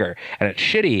shitty burger. And it's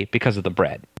shitty because of the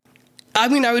bread. I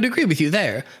mean, I would agree with you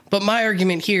there. But my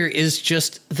argument here is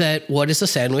just that what is a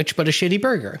sandwich but a shitty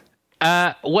burger?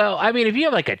 Well, I mean, if you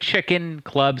have like a chicken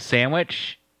club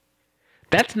sandwich,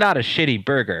 that's not a shitty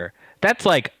burger. That's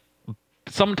like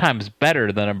sometimes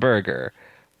better than a burger.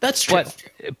 That's true.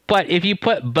 But if you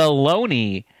put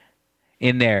bologna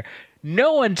in there,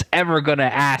 no one's ever going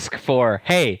to ask for,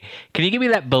 hey, can you give me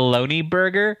that bologna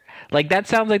burger? Like, that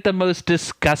sounds like the most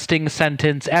disgusting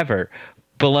sentence ever.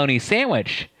 Bologna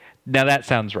sandwich. Now that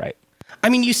sounds right. I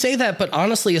mean, you say that, but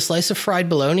honestly, a slice of fried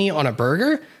bologna on a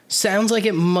burger sounds like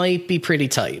it might be pretty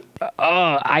tight.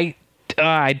 I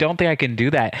don't think I can do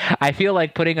that. I feel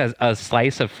like putting a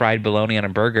slice of fried bologna on a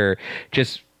burger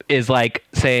just is like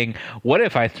saying, what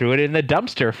if I threw it in the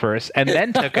dumpster first and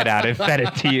then took it out and fed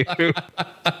it to you?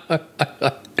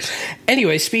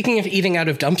 Anyway, speaking of eating out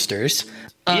of dumpsters,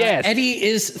 Yes. Eddie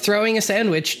is throwing a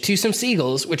sandwich to some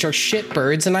seagulls, which are shit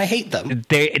birds, and I hate them.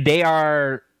 They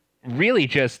are really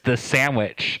just the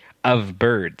sandwich of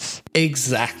birds.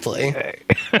 Exactly.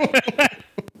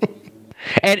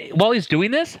 And while he's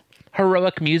doing this,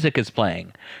 heroic music is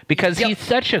playing because he's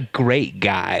such a great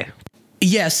guy.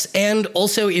 Yes, and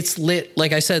also it's lit,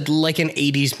 like I said, like an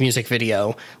 80s music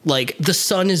video. Like, the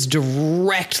sun is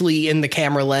directly in the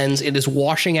camera lens. It is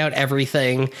washing out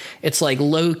everything. It's like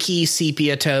low-key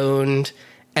sepia toned,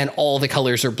 and all the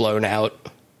colors are blown out.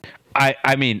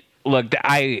 I mean, look,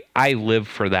 I live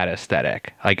for that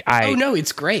aesthetic. Like, oh, no,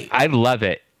 it's great. I love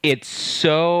it. It's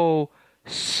so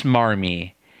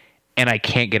smarmy, and I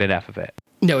can't get enough of it.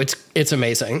 No, it's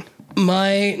amazing.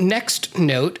 My next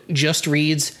note just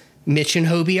reads, Mitch and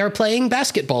Hobie are playing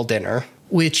basketball dinner,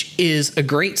 which is a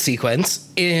great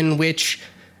sequence in which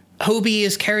Hobie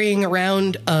is carrying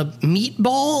around a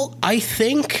meatball, I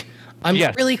think. I'm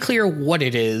not really clear what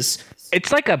it is.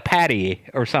 It's like a patty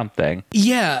or something.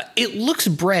 Yeah, it looks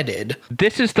breaded.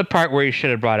 This is the part where you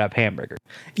should have brought up hamburger.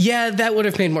 Yeah, that would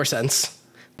have made more sense.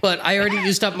 But I already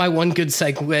used up my one good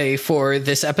segue for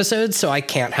this episode, so I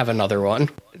can't have another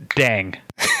one. Dang.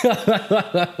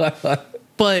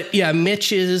 But yeah,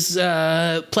 Mitch is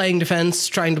playing defense,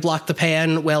 trying to block the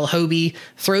pan, while Hobie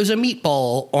throws a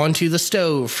meatball onto the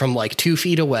stove from like 2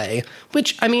 feet away.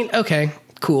 Which, I mean, okay,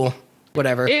 cool,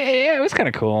 whatever. Yeah, it was kind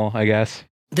of cool, I guess.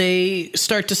 They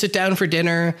start to sit down for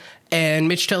dinner, and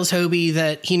Mitch tells Hobie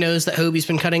that he knows that Hobie's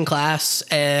been cutting class,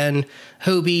 and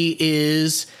Hobie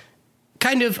is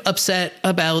kind of upset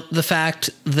about the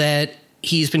fact that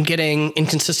he's been getting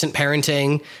inconsistent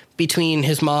parenting between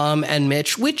his mom and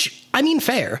Mitch, which, I mean,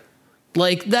 fair.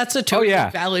 Like, that's a totally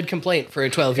valid complaint for a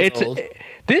 12-year-old.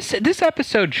 This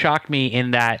episode shocked me in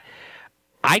that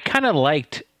I kind of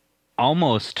liked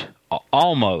almost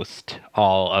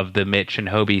all of the Mitch and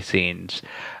Hobie scenes.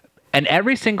 And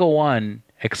every single one,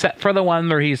 except for the one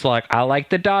where he's like, I like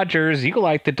the Dodgers, you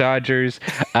like the Dodgers.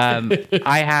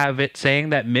 I have it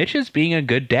saying that Mitch is being a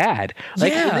good dad.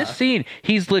 Like, in this scene,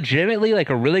 he's legitimately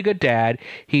like a really good dad.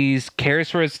 He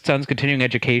cares for his son's continuing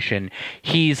education.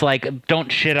 He's like,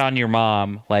 don't shit on your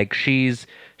mom. Like, she's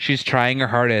trying her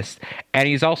hardest. And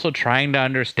he's also trying to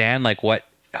understand like what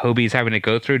Hobie's having to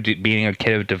go through being a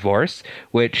kid of divorce,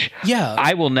 which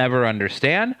I will never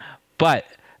understand. But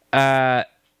I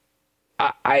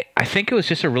think it was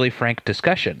just a really frank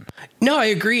discussion. No, I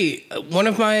agree. One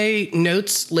of my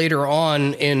notes later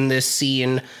on in this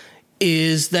scene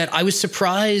is that I was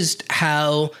surprised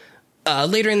how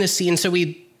later in this scene, so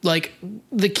we like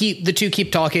the two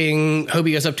keep talking.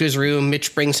 Hobie goes up to his room.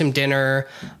 Mitch brings him dinner.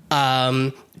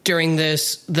 During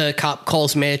this, the cop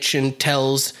calls Mitch and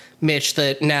tells Mitch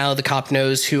that now the cop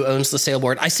knows who owns the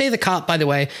sailboat. I say the cop, by the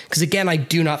way, because again, I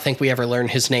do not think we ever learn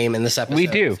his name in this episode. We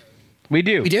do. We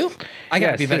do? I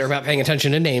gotta be better about paying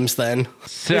attention to names then.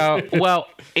 So, well,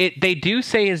 they do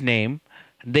say his name.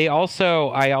 I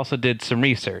also did some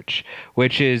research,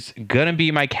 which is gonna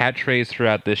be my catchphrase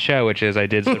throughout this show, which is I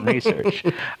did some research.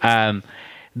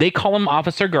 They call him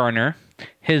Officer Garner.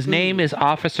 His name is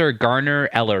Officer Garner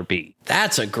Ellerby.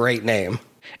 That's a great name.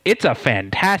 It's a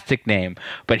fantastic name,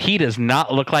 but he does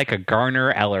not look like a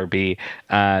Garner Ellerby,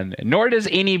 nor does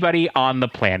anybody on the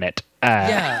planet.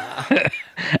 But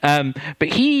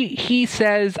he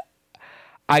says,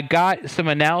 I got some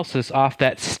analysis off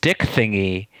that stick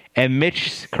thingy, and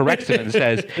Mitch corrects him and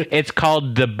says, it's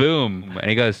called the boom. And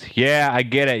he goes, yeah, I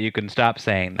get it. You can stop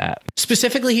saying that.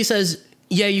 Specifically, he says,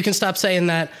 yeah, you can stop saying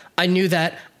that. I knew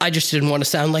that. I just didn't want to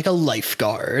sound like a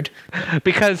lifeguard.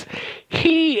 Because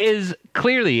he is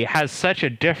clearly has such a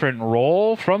different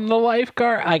role from the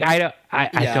lifeguard. Like, I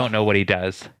don't know what he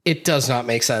does. It does not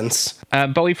make sense.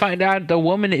 But we find out the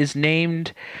woman is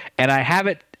named, and I have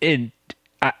it in.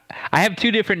 I have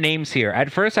two different names here.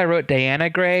 At first, I wrote Diana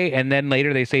Gray, and then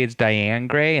later they say it's Diane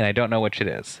Gray, and I don't know which it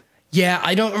is. Yeah,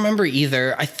 I don't remember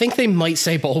either. I think they might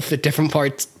say both at different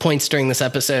points during this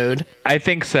episode. I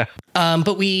think so.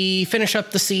 But we finish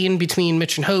up the scene between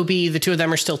Mitch and Hobie. The two of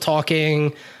them are still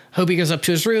talking. Hobie goes up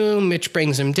to his room. Mitch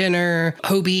brings him dinner.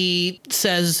 Hobie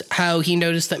says how he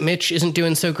noticed that Mitch isn't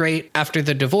doing so great after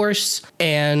the divorce.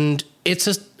 And it's,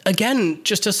 again,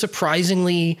 just a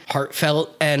surprisingly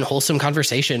heartfelt and wholesome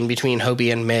conversation between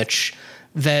Hobie and Mitch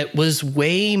that was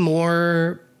way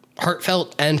more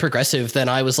heartfelt and progressive than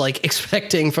I was like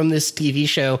expecting from this TV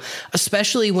show,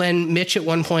 especially when Mitch at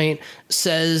one point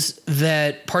says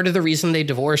that part of the reason they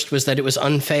divorced was that it was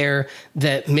unfair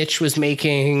that Mitch was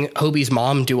making Hobie's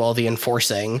mom do all the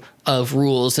enforcing of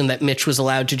rules and that Mitch was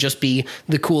allowed to just be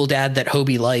the cool dad that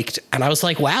Hobie liked. And I was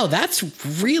like, wow, that's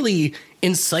really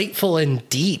insightful and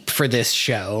deep for this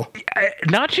show.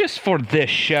 Not just for this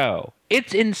show.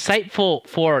 It's insightful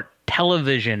for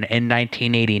television in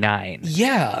 1989.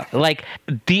 Yeah. Like,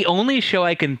 the only show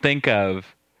I can think of,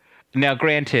 now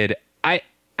granted, I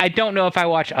don't know if I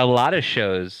watch a lot of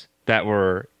shows that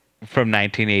were from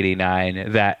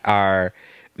 1989 that are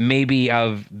maybe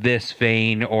of this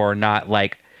vein or not,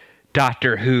 like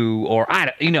Doctor Who or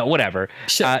whatever.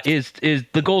 Sure. Is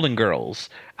the Golden Girls,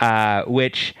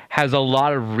 which has a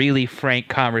lot of really frank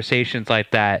conversations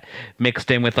like that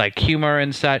mixed in with like humor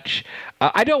and such.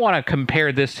 I don't want to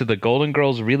compare this to the Golden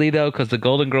Girls really though, because the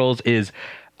Golden Girls is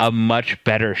a much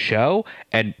better show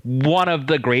and one of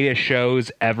the greatest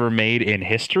shows ever made in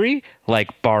history,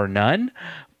 like bar none.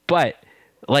 But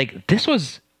like this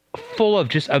was full of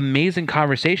just amazing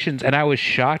conversations, and I was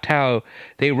shocked how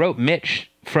they wrote Mitch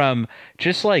from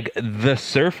just like the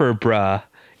surfer bruh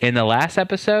in the last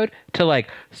episode to like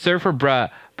surfer bruh,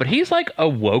 but he's like a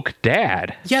woke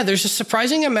dad. Yeah, there's a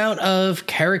surprising amount of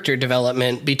character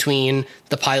development between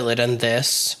the pilot and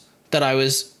this that I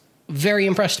was very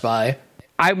impressed by.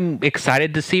 I'm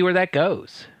excited to see where that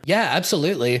goes. Yeah,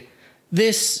 absolutely.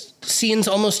 This scene's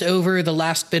almost over. The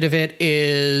last bit of it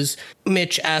is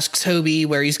Mitch asks Hobie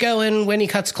where he's going when he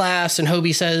cuts class, and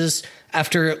Hobie says,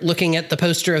 after looking at the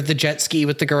poster of the jet ski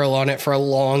with the girl on it for a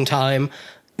long time,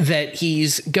 that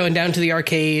he's going down to the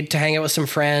arcade to hang out with some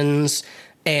friends.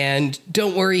 And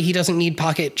don't worry, he doesn't need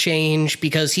pocket change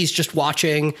because he's just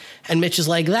watching. And Mitch is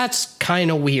like, that's kind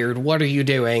of weird. What are you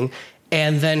doing?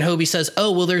 And then Hobie says,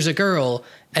 oh, well, there's a girl.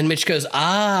 And Mitch goes,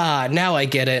 now I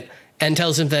get it. And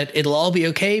tells him that it'll all be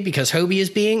okay because Hobie is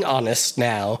being honest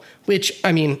now. Which,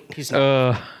 I mean, he's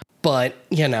not. But,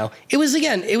 it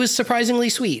was surprisingly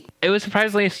sweet. It was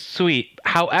surprisingly sweet.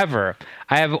 However,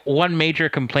 I have one major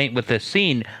complaint with this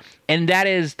scene, and that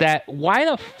is that why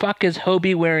the fuck is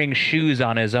Hobie wearing shoes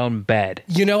on his own bed?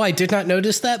 I did not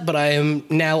notice that, but I am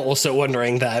now also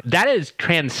wondering that. That is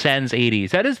transcends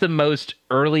 80s. That is the most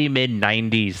early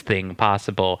mid-90s thing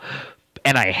possible,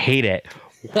 and I hate it.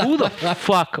 Who the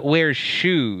fuck wears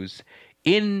shoes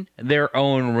in their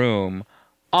own room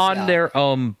on their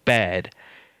own bed?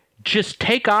 Just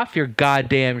take off your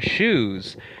goddamn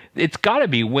shoes. It's got to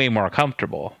be way more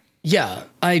comfortable. Yeah,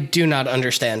 I do not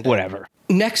understand. Whatever.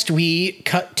 Next, we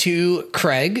cut to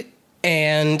Craig,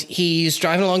 and he's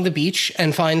driving along the beach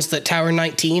and finds that Tower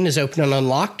 19 is open and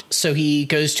unlocked, so he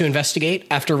goes to investigate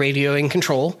after radioing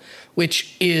Control,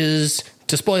 which is,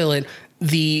 to spoil it,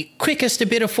 the quickest a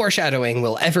bit of foreshadowing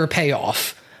will ever pay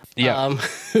off. Yeah.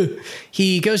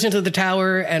 He goes into the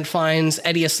tower and finds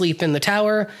Eddie asleep in the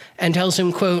tower and tells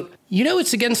him, quote,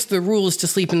 it's against the rules to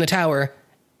sleep in the tower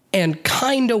and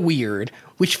kinda weird,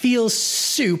 which feels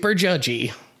super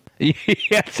judgy.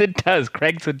 Yes, it does.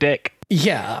 Craig's a dick.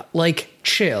 Yeah, like,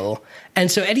 chill.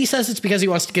 And so Eddie says it's because he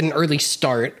wants to get an early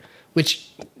start, which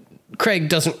Craig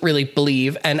doesn't really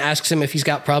believe and asks him if he's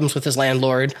got problems with his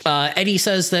landlord. Eddie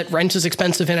says that rent is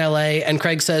expensive in LA, and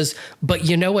Craig says, but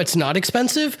you know what's not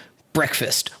expensive?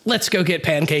 Breakfast. Let's go get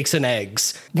pancakes and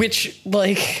eggs. Which,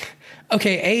 like,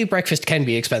 okay, A, breakfast can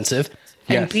be expensive,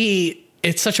 and yes. B,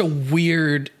 it's such a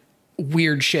weird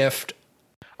shift.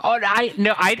 Oh,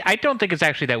 I don't think it's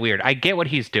actually that weird. I get what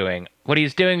he's doing. What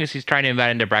he's doing is he's trying to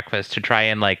invite him to breakfast to try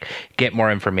and, like, get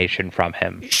more information from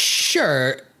him.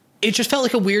 Sure. It just felt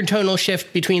like a weird tonal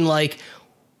shift between, like,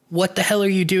 what the hell are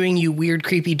you doing, you weird,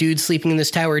 creepy dude sleeping in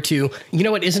this tower, to, you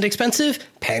know what isn't expensive?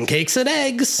 Pancakes and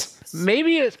eggs.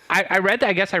 Maybe I read that.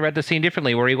 I guess I read the scene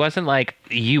differently, where he wasn't like,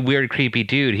 you weird, creepy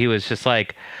dude. He was just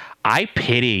like, I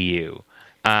pity you.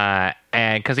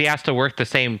 And because he has to work the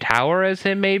same tower as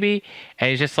him, maybe. And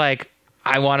he's just like,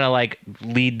 I want to, like,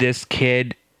 lead this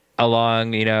kid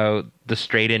along, the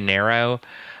straight and narrow.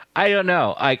 I don't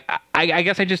know. I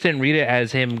guess I just didn't read it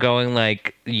as him going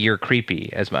like, you're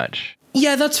creepy as much.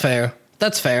 Yeah, that's fair.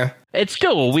 It's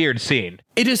still a weird scene.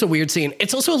 It is a weird scene.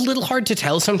 It's also a little hard to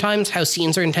tell sometimes how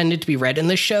scenes are intended to be read in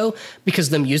this show because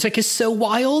the music is so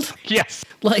wild. Yes.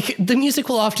 Like, the music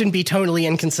will often be tonally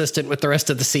inconsistent with the rest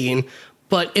of the scene,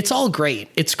 but it's all great.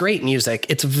 It's great music.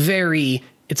 It's very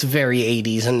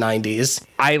 80s and 90s.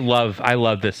 I love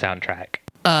this soundtrack.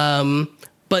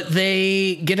 But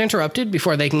they get interrupted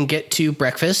before they can get to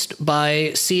breakfast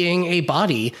by seeing a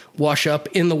body wash up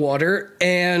in the water,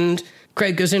 and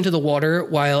Craig goes into the water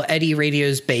while Eddie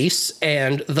radios base,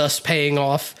 and thus paying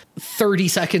off 30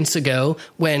 seconds ago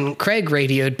when Craig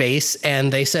radioed base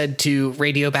and they said to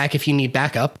radio back if you need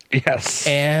backup. Yes.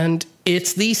 And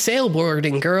it's the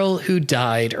sailboarding girl who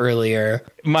died earlier.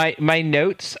 My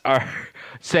notes are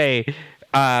say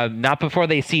not before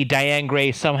they see Diane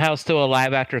Gray somehow still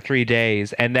alive after 3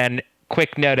 days, and then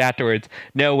quick note afterwards,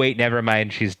 no, wait, never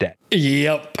mind, she's dead.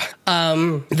 Yep.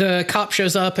 The cop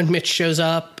shows up and Mitch shows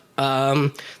up.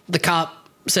 The cop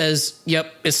says,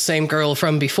 yep, it's the same girl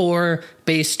from before,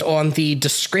 based on the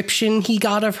description he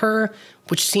got of her,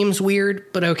 which seems weird,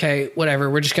 but okay, whatever.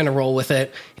 We're just going to roll with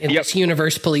it. In this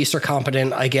universe, police are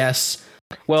competent, I guess.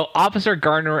 Well, Officer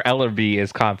Garner Ellerby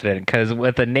is confident, because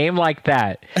with a name like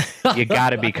that, you got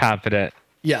to be confident.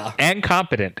 Yeah. And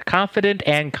competent. Confident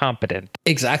and competent.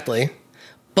 Exactly.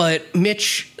 But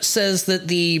Mitch says that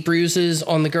the bruises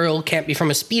on the girl can't be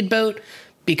from a speedboat,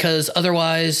 because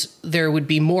otherwise there would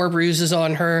be more bruises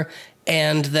on her,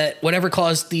 and that whatever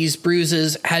caused these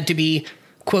bruises had to be,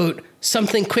 quote,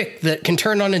 something quick that can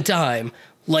turn on a dime,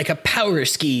 like a power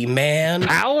ski, man.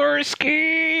 Power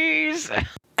skis!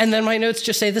 And then my notes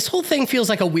just say, this whole thing feels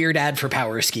like a weird ad for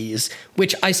power skis,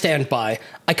 which I stand by.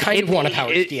 I kind of want a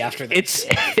power ski after this.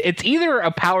 It's either a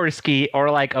power ski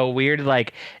or like a weird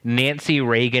like Nancy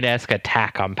Reagan-esque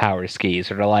attack on power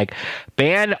skis, or like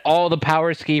ban all the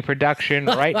power ski production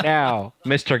right now,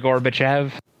 Mr.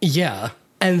 Gorbachev. Yeah.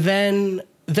 And then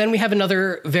we have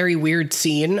another very weird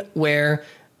scene where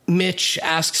Mitch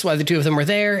asks why the two of them were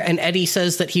there, and Eddie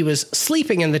says that he was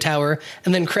sleeping in the tower,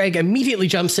 and then Craig immediately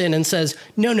jumps in and says,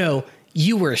 no,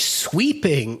 you were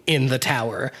sweeping in the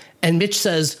tower. And Mitch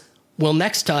says, well,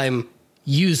 next time,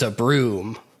 use a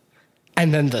broom.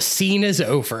 And then the scene is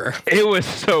over. It was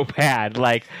so bad.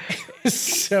 Like,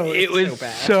 it was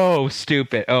so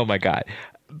stupid. Oh, my God.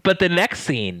 But the next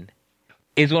scene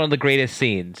is one of the greatest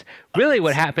scenes. Really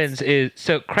what happens is,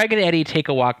 so Craig and Eddie take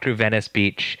a walk through Venice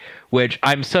Beach, which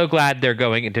I'm so glad they're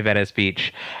going into Venice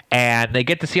Beach, and they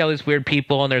get to see all these weird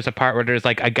people, and there's a part where there's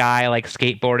like a guy like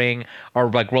skateboarding or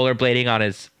like rollerblading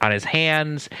on his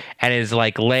hands, and his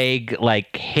like leg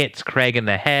like hits Craig in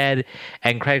the head,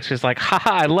 and Craig's just like,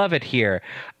 haha, I love it here.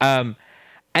 And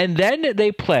then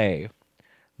they play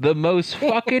the most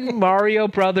fucking Mario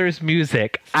Brothers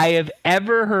music I have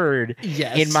ever heard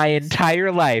in my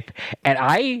entire life. And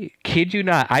I kid you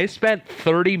not, I spent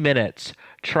 30 minutes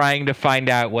trying to find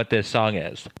out what this song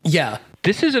is. Yeah.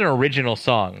 This is an original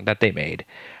song that they made.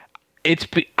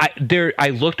 I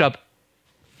looked up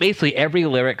basically every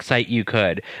lyric site you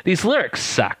could. These lyrics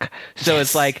suck. So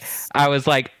it's like, I was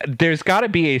like, there's got to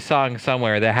be a song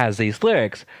somewhere that has these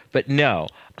lyrics, but no.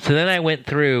 So then I went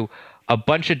through a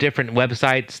bunch of different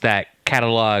websites that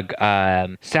catalog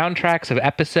soundtracks of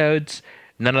episodes.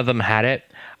 None of them had it.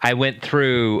 I went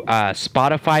through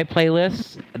Spotify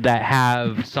playlists that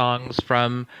have songs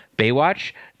from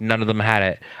Baywatch. None of them had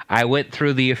it. I went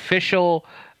through the official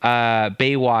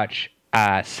Baywatch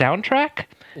soundtrack.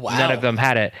 Wow. None of them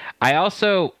had it. I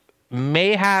also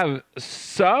may have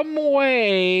some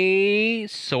way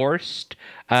sourced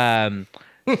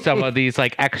some of these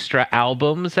like extra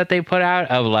albums that they put out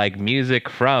of like music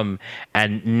from,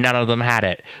 and none of them had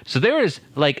it. So there is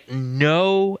like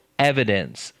no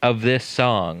evidence of this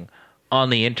song on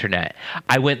the internet.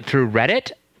 I went through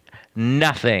Reddit,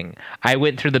 nothing. I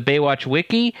went through the Baywatch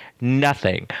wiki,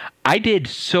 nothing. I did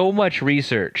so much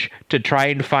research to try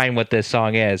and find what this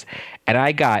song is, and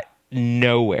I got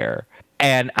nowhere.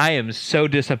 And I am so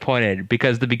disappointed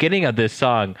because the beginning of this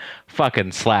song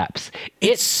fucking slaps.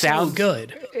 It sounds so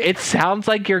good. It sounds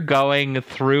like you're going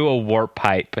through a warp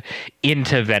pipe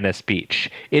into Venice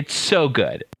Beach. It's so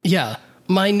good. Yeah.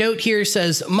 My note here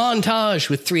says montage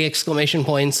with 3 exclamation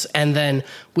points and then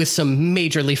with some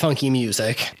majorly funky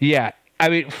music. Yeah. I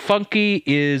mean, funky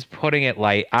is putting it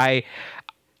light.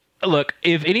 Look,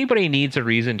 if anybody needs a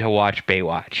reason to watch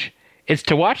Baywatch, it's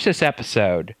to watch this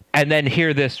episode and then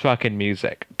hear this fucking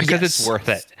music because it's worth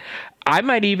it. I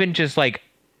might even just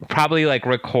probably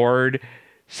record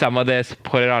some of this,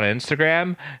 put it on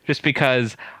Instagram, just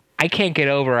because I can't get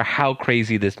over how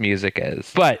crazy this music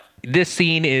is. But this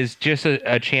scene is just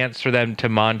a chance for them to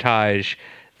montage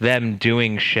them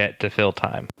doing shit to fill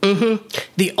time. Mm-hmm.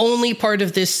 The only part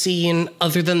of this scene,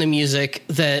 other than the music,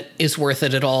 that is worth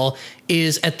it at all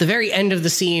is at the very end of the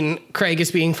scene, Craig is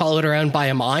being followed around by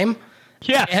a mime.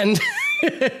 Yeah. And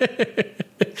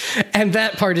and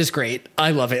that part is great. I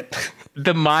love it.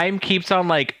 The mime keeps on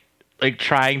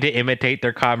trying to imitate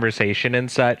their conversation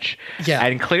and such. Yeah.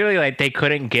 And clearly they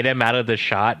couldn't get him out of the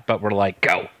shot, but we're like,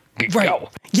 go. Go.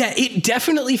 Yeah, it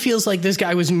definitely feels like this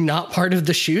guy was not part of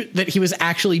the shoot, that he was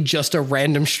actually just a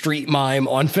random street mime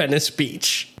on Venice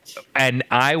Beach. And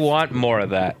I want more of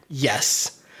that.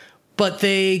 Yes. But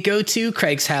they go to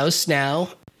Craig's house now.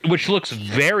 Which looks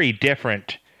very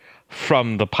different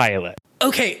from the pilot.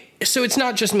 Okay, so it's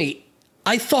not just me.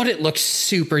 I thought it looked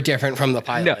super different from the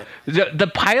pilot. No, the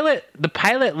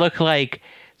pilot looked like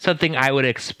something I would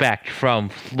expect from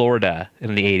Florida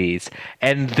in the 80s.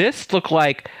 And this looked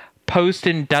like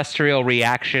post-industrial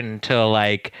reaction to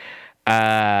like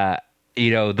the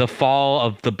fall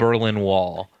of the Berlin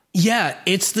Wall. Yeah,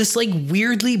 it's this like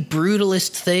weirdly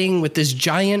brutalist thing with this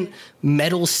giant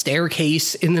metal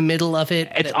staircase in the middle of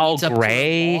it. It's all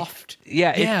gray.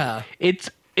 Yeah.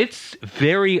 It's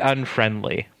very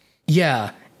unfriendly.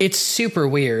 Yeah, it's super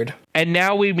weird. And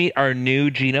now we meet our new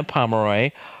Gina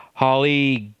Pomeroy,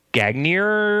 Holly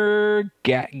Gagnier.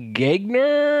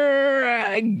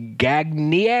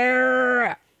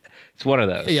 It's one of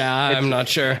those. Yeah, I'm not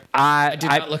sure. I did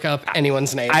not look up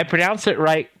anyone's name. I pronounce it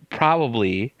right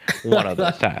probably one of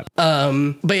those times.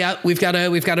 But yeah, we've got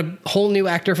a whole new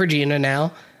actor for Gina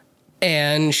now.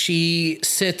 And she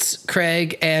sits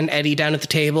Craig and Eddie down at the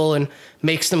table and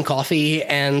makes them coffee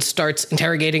and starts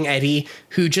interrogating Eddie,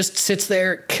 who just sits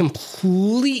there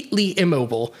completely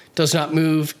immobile, does not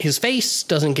move his face,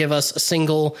 doesn't give us a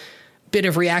single bit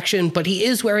of reaction, but he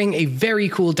is wearing a very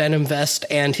cool denim vest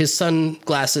and his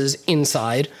sunglasses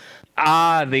inside.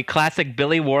 Ah, the classic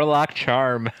Billy Warlock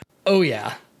charm. Oh,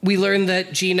 yeah. We learn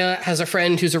that Gina has a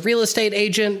friend who's a real estate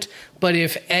agent, but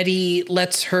if Eddie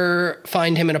lets her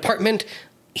find him an apartment,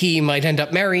 he might end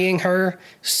up marrying her.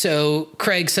 So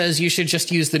Craig says you should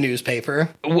just use the newspaper.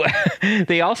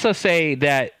 They also say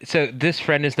that, so this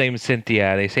friend is named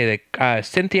Cynthia. They say that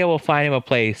Cynthia will find him a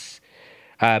place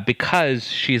because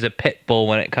she's a pit bull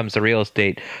when it comes to real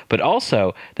estate, but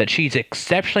also that she's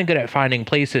exceptionally good at finding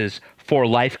places for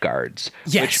lifeguards,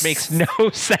 yes. Which makes no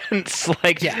sense.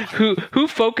 Like, who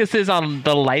focuses on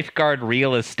the lifeguard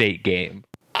real estate game?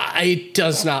 It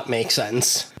does not make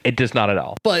sense. It does not at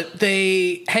all. But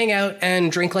they hang out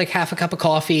and drink like half a cup of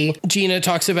coffee. Gina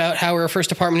talks about how her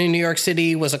first apartment in New York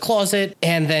City was a closet.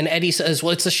 And then Eddie says,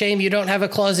 well, it's a shame you don't have a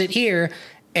closet here.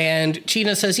 And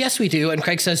Gina says, yes, we do. And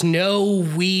Craig says, no,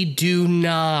 we do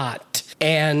not.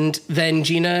 And then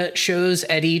Gina shows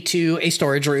Eddie to a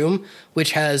storage room,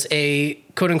 which has a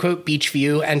quote-unquote beach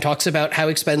view, and talks about how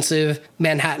expensive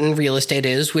Manhattan real estate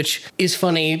is, which is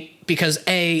funny because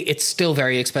A, it's still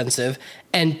very expensive,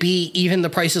 and B, even the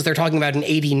prices they're talking about in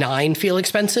 89 feel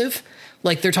expensive.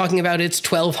 Like, they're talking about it's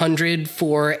 $1,200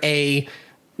 for a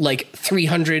like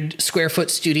 300 square foot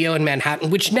studio in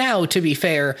Manhattan, which now, to be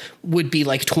fair, would be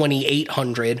like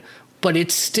 2,800. But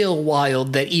it's still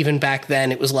wild that even back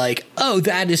then it was like, oh,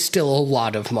 that is still a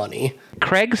lot of money.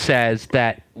 Craig says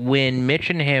that when Mitch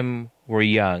and him were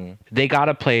young, they got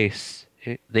a place.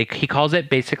 He calls it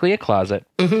basically a closet.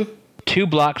 Mm-hmm. 2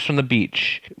 blocks from the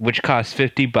beach, which costs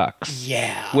 $50.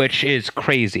 Yeah. Which is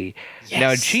crazy. Yes.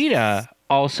 Now, Gina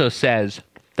also says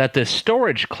that the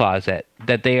storage closet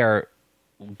that they are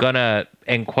gonna,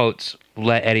 in quotes,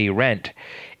 let Eddie rent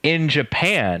in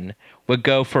Japan would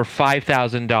go for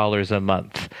 $5,000 a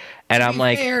month. And I'm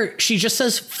like, she just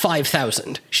says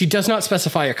 5,000. She does not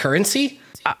specify a currency.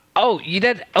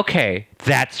 Okay,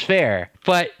 that's fair.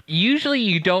 But usually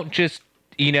you don't just,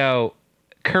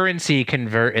 currency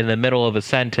convert in the middle of a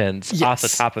sentence off the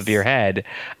top of your head.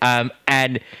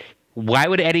 And why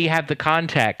would Eddie have the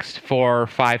context for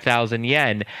 5,000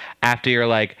 yen after you're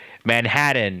like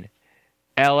Manhattan,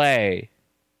 LA,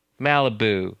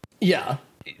 Malibu,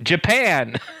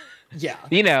 Japan? Yeah.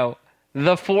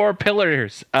 The 4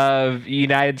 pillars of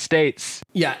United States.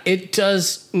 Yeah, it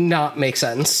does not make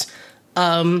sense.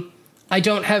 I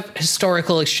don't have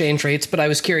historical exchange rates, but I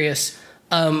was curious.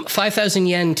 5,000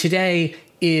 yen today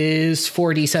is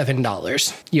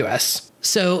 $47 US.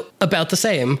 So about the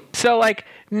same. So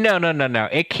no.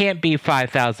 It can't be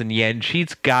 5,000 yen.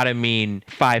 She's got to mean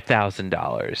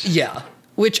 $5,000. Yeah,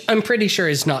 which I'm pretty sure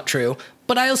is not true.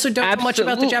 But I also don't know much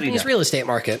about the Japanese real estate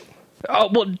market.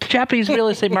 Oh, well, the Japanese real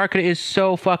estate market is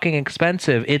so fucking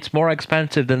expensive. It's more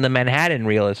expensive than the Manhattan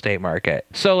real estate market.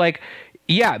 So,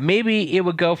 maybe it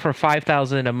would go for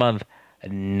 $5,000 a month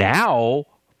now,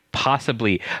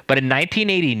 possibly. But in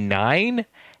 1989,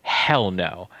 hell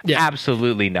no. Yeah.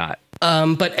 Absolutely not.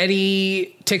 But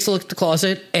Eddie takes a look at the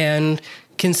closet and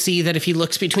can see that if he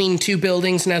looks between 2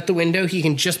 buildings and out the window, he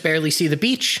can just barely see the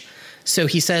beach. So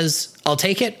he says, I'll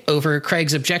take it, over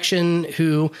Craig's objection,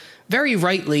 who very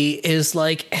rightly is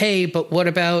like, hey, but what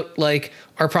about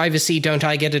our privacy? Don't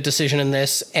I get a decision in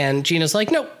this? And Gina's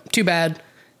like, nope, too bad.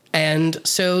 And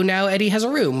so now Eddie has a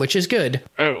room, which is good.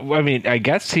 I mean, I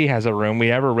guess he has a room. We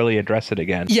never really address it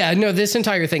again. Yeah, no, this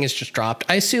entire thing is just dropped.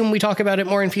 I assume we talk about it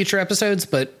more in future episodes,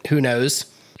 but who knows?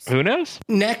 Who knows?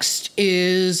 Next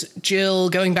is Jill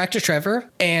going back to Trevor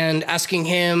and asking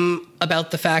him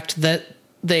about the fact that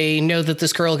they know that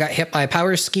this girl got hit by a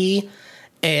power ski,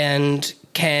 and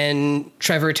can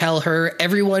Trevor tell her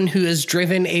everyone who has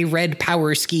driven a red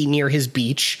power ski near his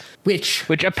beach, which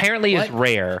apparently is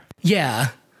rare. Yeah.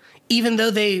 Even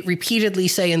though they repeatedly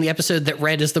say in the episode that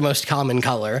red is the most common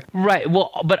color. Right.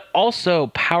 Well, but also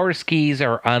power skis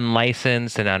are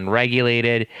unlicensed and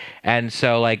unregulated. And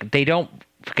so, like, they don't,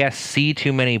 I guess, see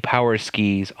too many power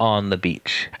skis on the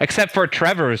beach. Except for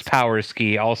Trevor's power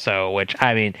ski also, which,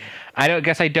 I mean, I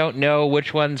don't know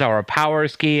which ones are a power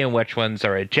ski and which ones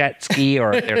are a jet ski,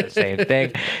 or if they're the same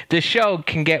thing. The show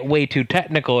can get way too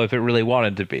technical if it really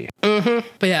wanted to be. Mm-hmm.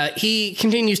 But yeah, he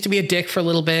continues to be a dick for a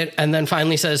little bit, and then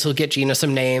finally says he'll get Gina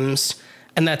some names,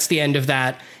 and that's the end of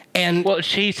that. And well,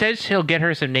 she says he'll get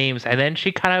her some names, and then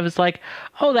she kind of is like,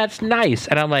 oh, that's nice.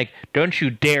 And I'm like, don't you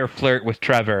dare flirt with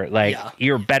Trevor. Like,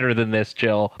 You're better than this,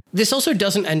 Jill. This also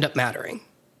doesn't end up mattering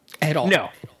at all. No.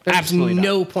 There's absolutely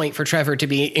no point for Trevor to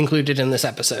be included in this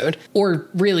episode, or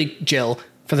really Jill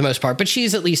for the most part, but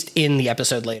she's at least in the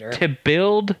episode later. To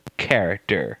build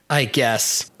character. I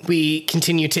guess. We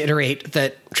continue to iterate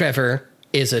that Trevor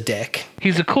is a dick.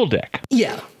 He's a cool dick.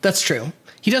 Yeah, that's true.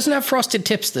 He doesn't have frosted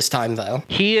tips this time, though.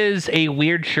 He is a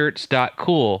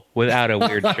weirdshirts.cool without a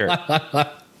weird shirt.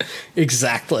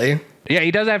 Exactly. Yeah, he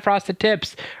does have frosted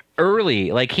tips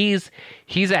early. Like, he's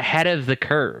ahead of the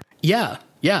curve. Yeah.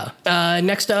 Yeah.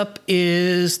 Next up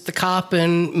is the cop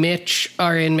and Mitch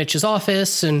are in Mitch's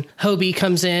office, and Hobie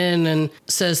comes in and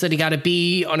says that he got a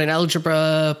B on an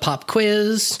algebra pop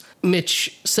quiz.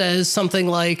 Mitch says something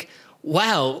like,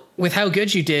 wow, with how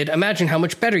good you did, imagine how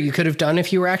much better you could have done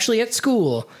if you were actually at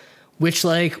school. Which,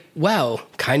 like, wow,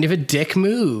 kind of a dick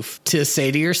move to say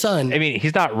to your son. I mean,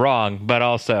 he's not wrong, but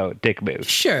also dick move.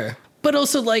 Sure. But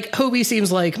also, like, Hobie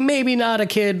seems like maybe not a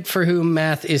kid for whom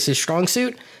math is his strong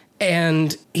suit.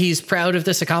 And he's proud of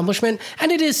this accomplishment.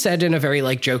 And it is said in a very,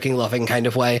 like, joking, loving kind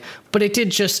of way. But it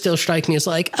did just still strike me as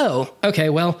like, oh,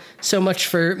 okay, well, so much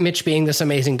for Mitch being this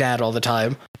amazing dad all the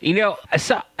time. You know,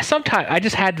 sometimes I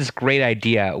just had this great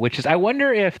idea, which is I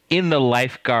wonder if in the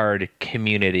lifeguard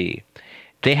community,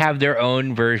 they have their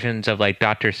own versions of, like,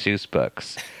 Dr. Seuss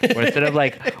books. Where instead of,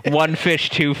 like, one fish,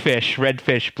 two fish, red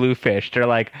fish, blue fish, they're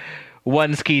like,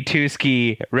 one ski, two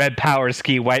ski, red power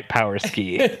ski, white power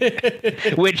ski.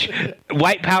 Which,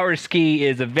 white power ski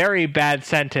is a very bad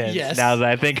sentence, now that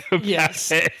I think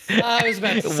about it. I was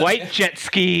about to say. White jet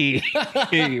ski.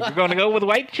 We're going to go with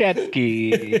white jet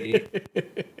ski.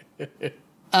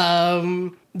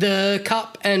 The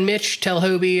cop and Mitch tell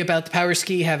Hobie about the power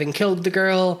ski having killed the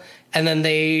girl, and then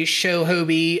they show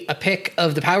Hobie a pic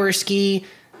of the power ski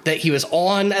that he was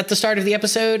on at the start of the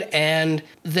episode, and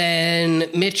then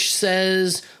Mitch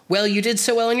says, well, you did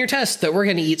so well in your test that we're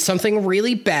going to eat something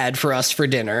really bad for us for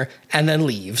dinner, and then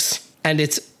leaves. And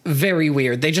it's very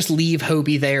weird. They just leave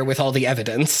Hobie there with all the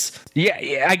evidence.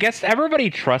 Yeah, I guess everybody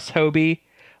trusts Hobie,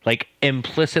 like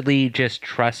implicitly just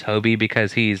trusts Hobie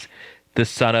because he's the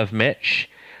son of Mitch.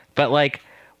 But, like,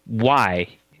 why?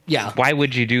 Yeah. Why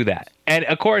would you do that? And,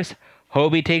 of course,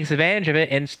 Hobie takes advantage of it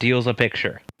and steals a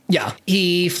picture. Yeah,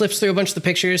 he flips through a bunch of the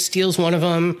pictures, steals one of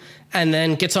them, and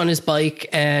then gets on his bike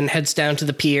and heads down to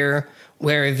the pier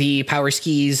where the power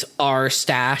skis are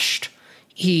stashed.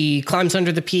 He climbs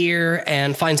under the pier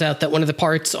and finds out that one of the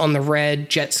parts on the red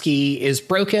jet ski is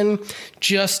broken,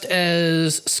 just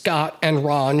as Scott and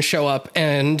Ron show up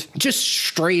and just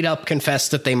straight up confess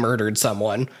that they murdered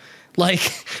someone.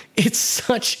 Like, it's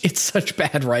such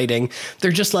bad writing.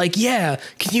 They're just like, yeah,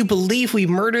 can you believe we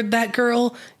murdered that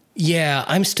girl? Yeah,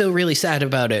 I'm still really sad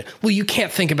about it. Well, you can't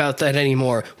think about that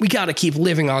anymore. We gotta keep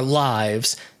living our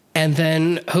lives. And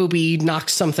then Hobie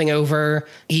knocks something over.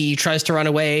 He tries to run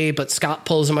away, but Scott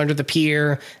pulls him under the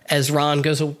pier as Ron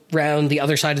goes around the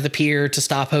other side of the pier to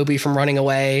stop Hobie from running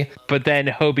away. But then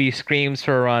Hobie screams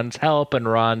for Ron's help, and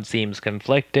Ron seems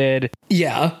conflicted.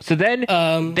 Yeah. So then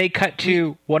they cut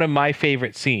to one of my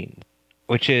favorite scenes,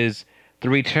 which is the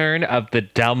return of the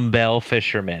dumbbell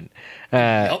fisherman.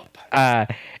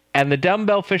 And the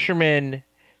dumbbell fisherman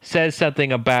says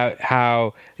something about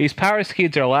how these power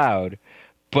skis are loud,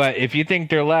 but if you think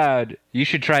they're loud, you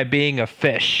should try being a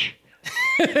fish.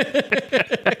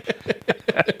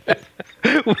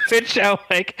 Which I'm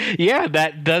like, yeah,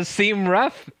 that does seem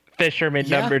rough, fisherman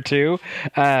number two.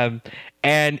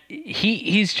 And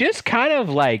he's just kind of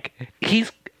like,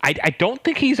 he's I don't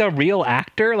think he's a real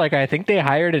actor. Like, I think they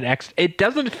hired an it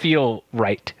doesn't feel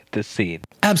right, this scene.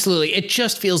 Absolutely. It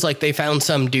just feels like they found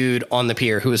some dude on the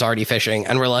pier who was already fishing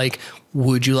and were like,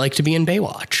 would you like to be in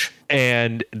Baywatch?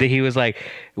 And he was like,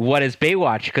 what is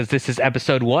Baywatch? Because this is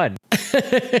episode 1.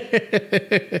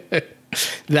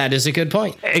 That is a good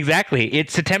point. Exactly.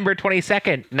 It's September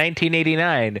 22nd,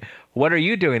 1989. What are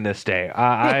you doing this day?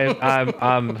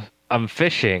 I'm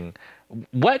fishing.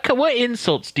 What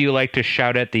insults do you like to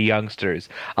shout at the youngsters?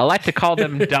 I like to call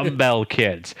them dumbbell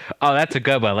kids. Oh, that's a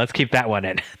good one. Let's keep that one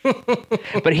in.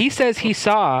 But he says he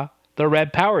saw the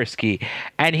red power ski,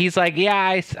 and he's like,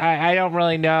 yeah, I don't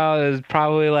really know. There's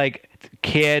probably like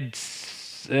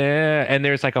kids, and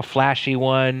there's like a flashy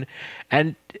one,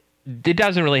 and it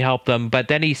doesn't really help them. But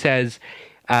then he says,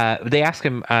 they ask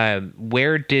him,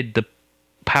 where did the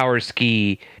power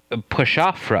ski push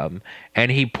off from,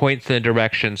 and he points in the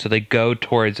direction, so they go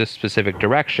towards a specific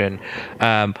direction,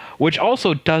 which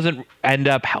also doesn't end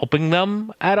up helping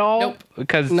them at all. Nope,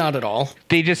 because not at all.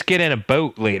 They just get in a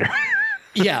boat later.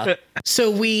 Yeah. So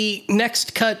we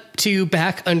next cut to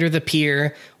back under the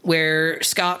pier where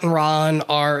Scott and Ron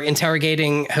are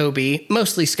interrogating Hobie,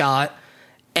 mostly Scott,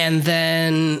 and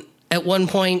then at one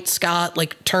point Scott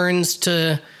like turns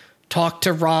to talk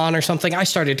to Ron or something. I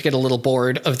started to get a little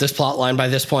bored of this plot line by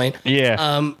this point.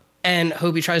 Yeah. And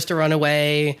Hobie tries to run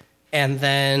away, and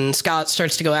then Scott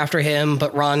starts to go after him,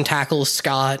 but Ron tackles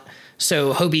Scott.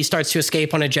 So Hobie starts to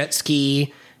escape on a jet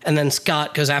ski, and then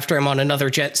Scott goes after him on another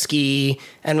jet ski,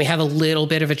 and we have a little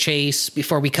bit of a chase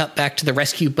before we cut back to the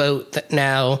rescue boat that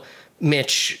now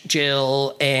Mitch,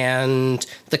 Jill, and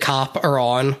the cop are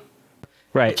on.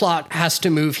 Right. The plot has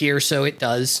to move here, so it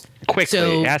does. Quickly.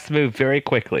 So, it has to move very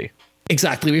quickly.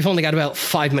 Exactly. We've only got about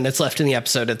 5 minutes left in the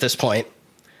episode at this point.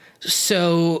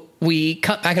 So we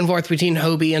cut back and forth between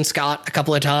Hobie and Scott a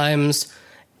couple of times,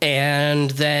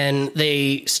 and then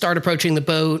they start approaching the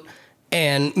boat,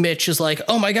 and Mitch is like,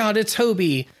 oh my God, it's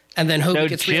Hobie. And then Hobie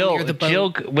gets real near the boat.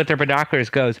 Jill, with her binoculars,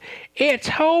 goes, it's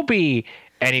Hobie.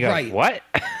 And he goes, right. What?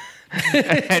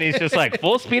 And he's just like,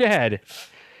 full speed ahead.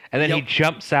 And then he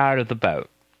jumps out of the boat.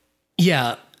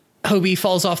 Yeah. Hobie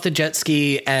falls off the jet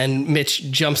ski, and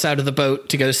Mitch jumps out of the boat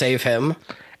to go save him.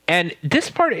 And this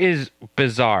part is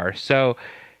bizarre. So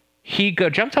he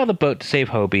jumps out of the boat to save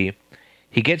Hobie.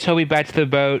 He gets Hobie back to the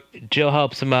boat. Jill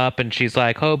helps him up, and she's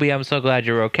like, Hobie, I'm so glad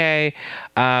you're okay.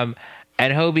 And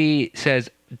Hobie says,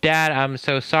 Dad, I'm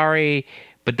so sorry,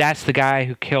 but that's the guy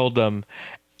who killed him.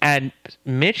 And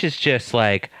Mitch is just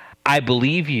like, I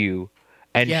believe you,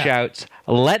 and shouts,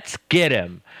 let's get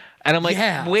him. And I'm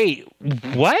like, wait,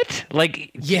 what? Like,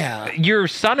 your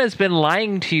son has been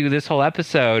lying to you this whole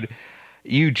episode.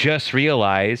 You just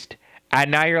realized. And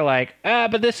now you're like,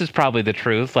 but this is probably the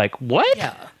truth. Like, what?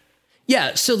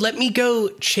 Yeah, so let me go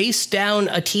chase down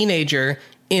a teenager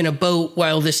in a boat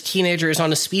while this teenager is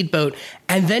on a speedboat,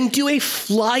 and then do a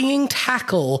flying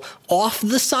tackle off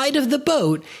the side of the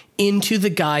boat into the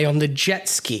guy on the jet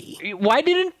ski. Why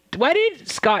did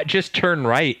Scott just turn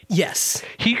right? Yes.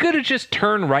 He could have just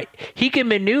turned right. He can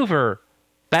maneuver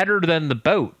better than the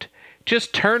boat.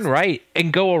 Just turn right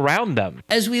and go around them.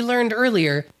 As we learned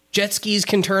earlier, jet skis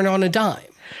can turn on a dime.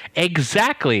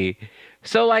 Exactly.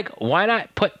 So, like, why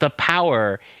not put the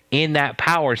power in that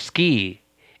power ski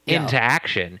into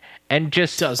action and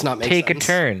just does not make take sense. A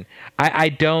turn? I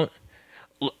don't.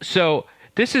 So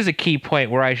this is a key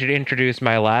point where I should introduce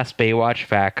my last Baywatch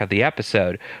fact of the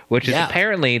episode, which is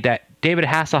apparently that David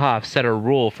Hasselhoff set a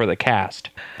rule for the cast,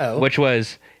 which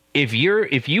was if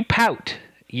you pout,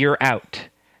 you're out,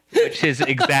 which is his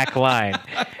exact line.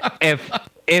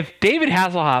 If David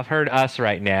Hasselhoff heard us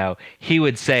right now, he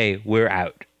would say we're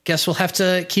out. Guess we'll have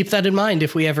to keep that in mind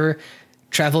if we ever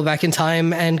travel back in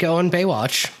time and go on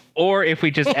Baywatch. Or if we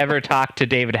just ever talk to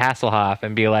David Hasselhoff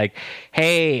and be like,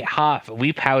 hey, Hoff,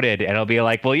 we pouted. And he'll be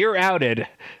like, well, you're outed.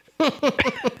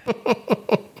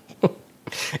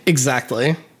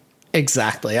 Exactly.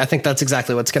 I think that's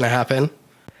exactly what's going to happen.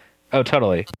 Oh,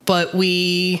 totally. But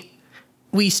we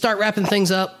start wrapping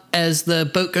things up as the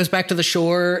boat goes back to the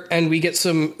shore, and we get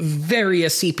some very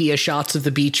sepia shots of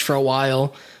the beach for a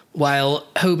while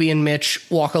Hobie and Mitch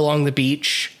walk along the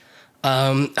beach.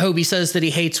 Hobie says that he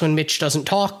hates when Mitch doesn't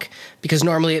talk because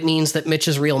normally it means that Mitch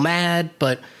is real mad,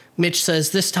 but Mitch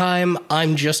says this time,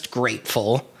 I'm just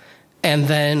grateful. And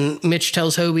then Mitch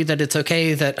tells Hobie that it's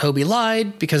okay that Hobie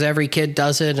lied because every kid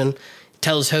does it, and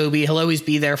tells Hobie he'll always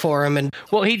be there for him. And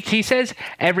well, he says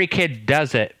every kid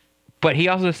does it, but he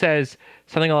also says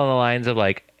something along the lines of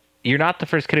like, you're not the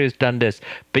first kid who's done this,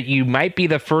 but you might be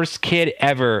the first kid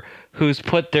ever who's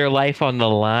put their life on the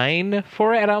line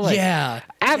for it. And I'm like,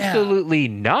 absolutely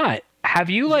not.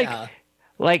 Have you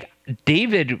like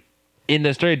David in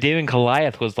the story of David and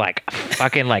Goliath was like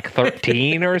fucking like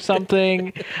 13 or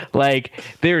something. Like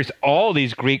there's all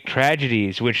these Greek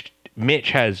tragedies which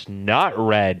Mitch has not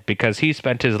read because he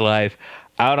spent his life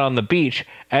out on the beach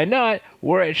and not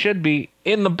where it should be,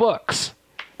 in the books.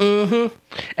 Mm-hmm.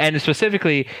 And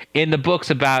specifically in the books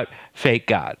about fake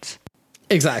gods.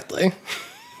 Exactly.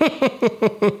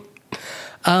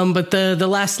 But the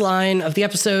last line of the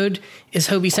episode is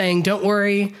Hobie saying, "Don't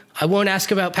worry, I won't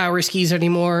ask about power skis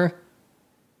anymore.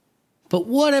 But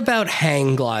what about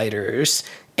hang gliders?"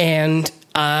 And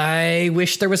I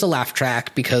wish there was a laugh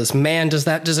track, because man, does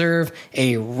that deserve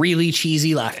a really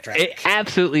cheesy laugh track. It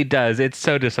absolutely does. It's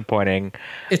so disappointing.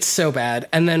 It's so bad.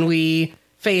 And then we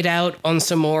fade out on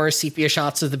some more sepia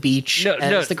shots of the beach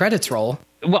as the credits roll.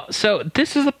 Well, so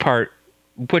this is the part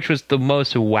which was the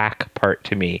most whack part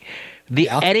to me. The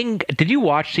ending. Did you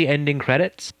watch the ending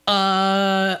credits?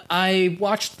 I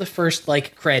watched the first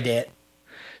credit.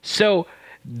 So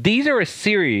these are a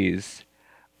series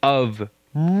of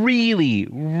really,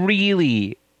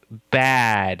 really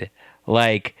bad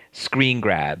screen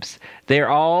grabs. They're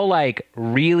all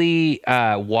really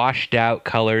washed out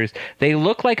colors. They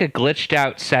look like a glitched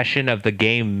out session of the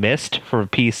game Myst for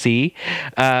PC.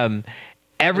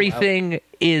 Everything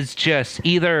is just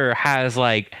either has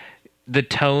the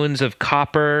tones of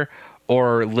copper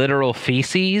or literal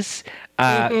feces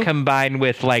combined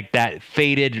with that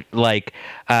faded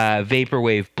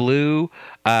vaporwave blue.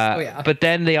 But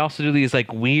then they also do these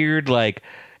weird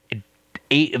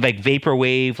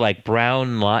vaporwave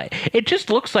brown line. It just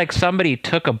looks like somebody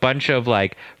took a bunch of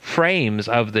frames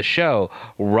of the show,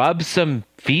 rubbed some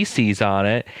feces on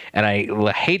it, and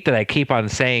I hate that I keep on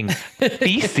saying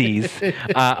feces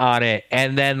on it,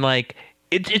 and then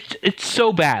it's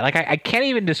so bad. I can't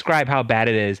even describe how bad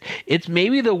it is. It's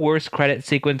maybe the worst credit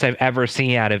sequence I've ever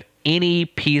seen out of any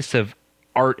piece of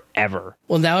art ever.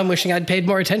 Well, now I'm wishing I'd paid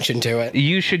more attention to it.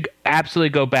 You should absolutely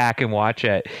go back and watch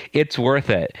it. It's worth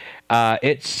it.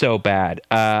 It's so bad.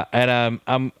 And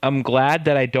I'm glad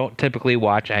that I don't typically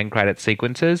watch end credit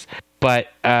sequences, but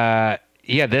that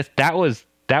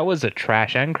was a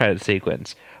trash end credit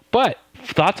sequence. But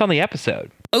thoughts on the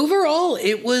episode? Overall,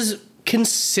 it was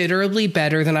considerably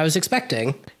better than I was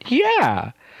expecting.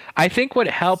 Yeah. I think what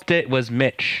helped it was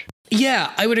Mitch.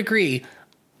 Yeah, I would agree.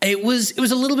 It was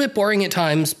a little bit boring at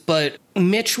times, but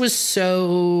Mitch was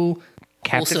so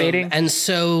captivating and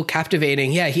so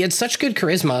captivating. Yeah, he had such good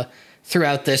charisma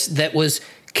throughout this that was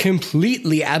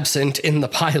completely absent in the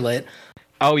pilot.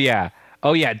 Oh yeah.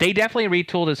 They definitely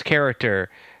retooled his character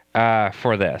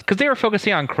for this because they were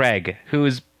focusing on Craig, who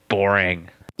is boring.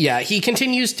 Yeah, he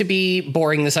continues to be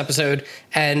boring this episode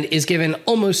and is given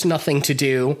almost nothing to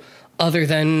do other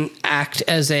than act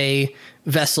as a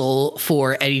vessel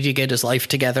for Eddie to get his life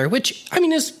together, which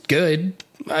is good.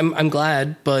 I'm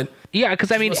glad, but yeah, because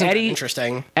Eddie,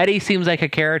 interesting. Eddie seems like a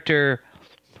character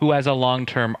who has a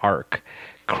long-term arc.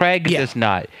 Craig does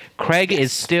not. Craig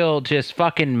is still just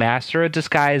fucking master of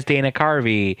disguise Dana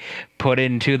Carvey put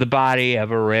into the body of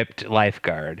a ripped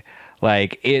lifeguard.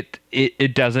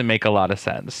 It doesn't make a lot of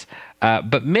sense.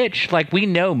 But Mitch, we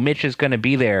know Mitch is going to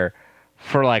be there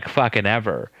for fucking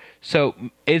ever. So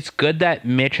it's good that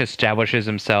Mitch establishes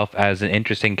himself as an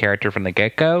interesting character from the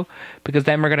get-go, because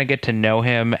then we're going to get to know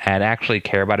him and actually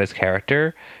care about his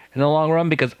character in the long run,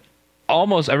 because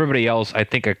almost everybody else, I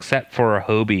think, except for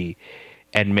Hobie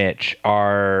and Mitch,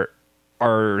 are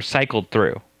cycled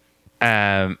through.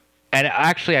 And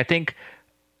actually, I think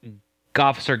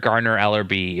Officer Garner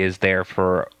Ellerby is there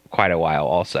for quite a while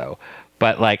also.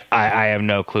 But, I have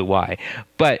no clue why.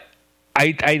 But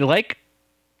I like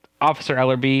Officer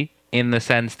Ellerby in the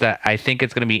sense that I think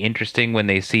it's going to be interesting when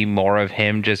they see more of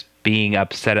him just being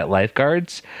upset at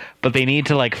lifeguards, but they need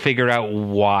to figure out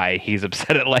why he's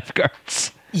upset at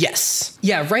lifeguards. Yes.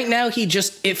 Yeah, right now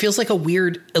it feels like a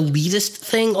weird elitist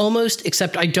thing almost,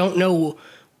 except I don't know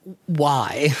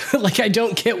why. I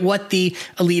don't get what the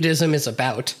elitism is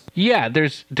about. Yeah,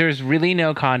 there's really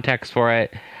no context for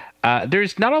it.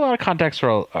 There's not a lot of context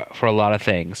for a lot of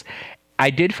things.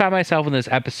 I did find myself in this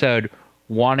episode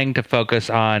wanting to focus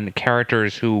on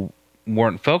characters who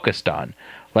weren't focused on,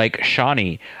 like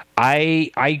Shawnee.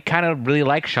 I kind of really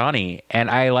like Shawnee,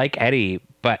 and I like Eddie,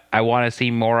 but I want to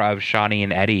see more of Shawnee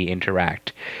and Eddie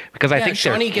interact, because I think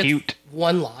Shawnee they're cute. Gets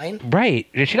one line, right?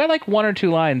 She got one or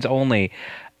two lines only,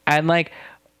 and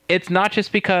it's not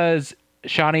just because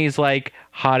Shawnee's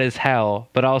hot as hell,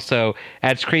 but also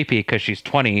that's creepy because she's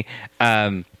 20.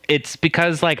 It's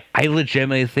because I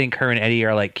legitimately think her and Eddie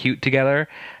are cute together.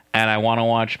 And I want to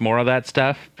watch more of that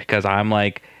stuff because I'm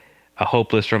a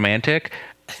hopeless romantic.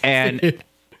 And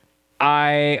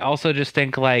I also just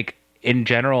think in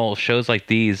general, shows like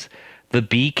these, the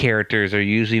B characters are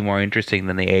usually more interesting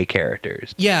than the A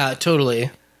characters. Yeah, totally.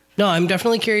 No, I'm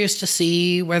definitely curious to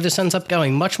see where this ends up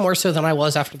going, much more so than I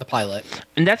was after the pilot.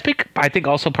 And that's, I think,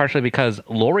 also partially because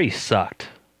Lori sucked.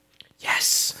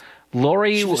 Yes.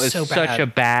 Lori was so such a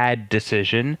bad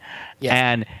decision. Yeah.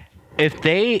 And if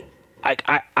they,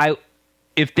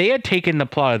 if they had taken the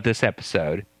plot of this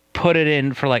episode, put it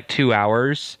in for like 2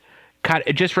 hours,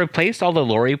 just replaced all the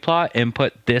Lori plot and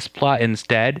put this plot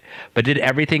instead, but did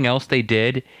everything else they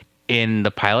did in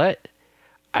the pilot,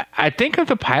 I think if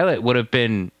the pilot would have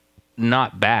been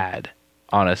not bad,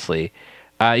 honestly.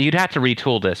 You'd have to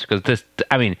retool this because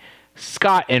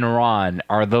Scott and Ron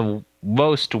are the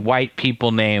most white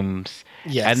people names.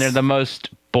 Yes. And they're the most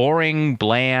boring,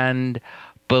 bland,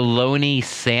 bologna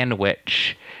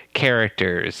sandwich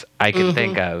characters I can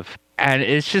think of. And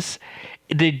it's just,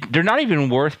 they're not even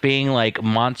worth being like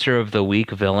Monster of the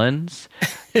Week villains.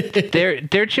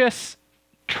 They're just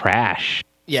trash.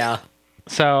 Yeah.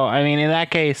 So, I mean, in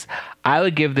that case, I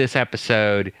would give this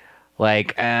episode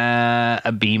like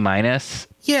a B-.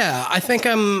 Yeah, I think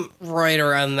I'm right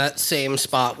around that same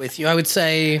spot with you. I would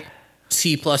say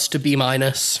C+ to B-.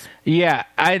 Yeah,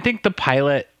 I think the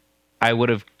pilot I would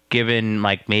have given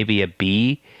like maybe a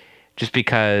B, just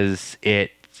because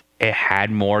it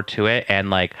had more to it, and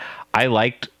like I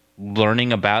liked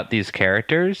learning about these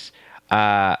characters,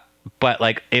 but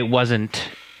like it wasn't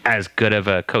as good of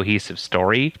a cohesive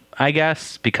story, I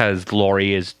guess, because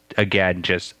Lori is again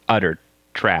just utter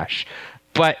trash.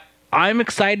 But I'm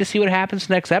excited to see what happens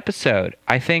next episode.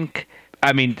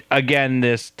 I mean, again,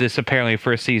 this apparently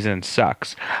first season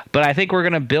sucks, but I think we're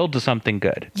going to build to something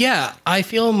good. Yeah, I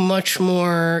feel much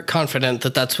more confident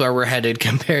that that's where we're headed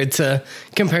compared to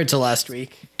last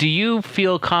week. Do you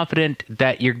feel confident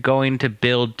that you're going to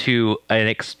build to an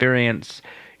experience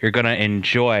you're going to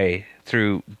enjoy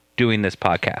through doing this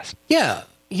podcast? Yeah,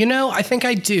 I think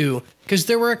I do, because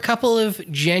there were a couple of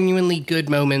genuinely good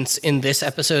moments in this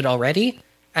episode already,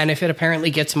 and if it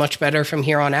apparently gets much better from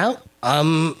here on out,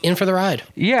 I'm in for the ride.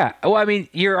 Yeah. Well, I mean,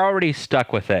 you're already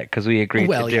stuck with it because we agreed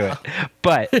to do it.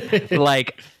 But,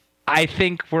 like, I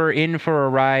think we're in for a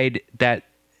ride that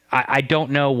I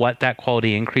don't know what that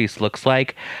quality increase looks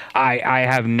like. I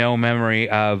have no memory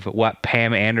of what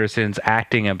Pam Anderson's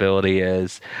acting ability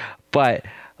is. But,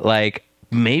 like,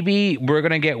 maybe we're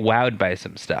going to get wowed by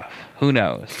some stuff. Who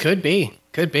knows? Could be.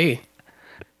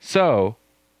 So,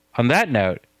 on that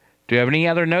note, do you have any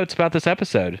other notes about this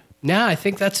episode? No, I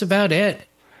think that's about it.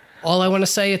 All I want to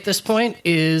say at this point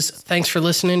is thanks for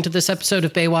listening to this episode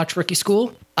of Baywatch Rookie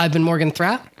School. I've been Morgan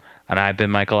Thrapp. And I've been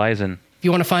Michael Eisen. If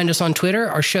you want to find us on Twitter,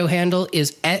 our show handle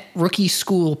is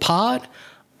 @RookieSchoolPod.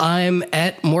 I'm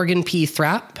 @Morgan P.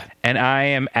 Thrapp. And I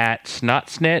am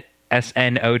 @Snotsnit,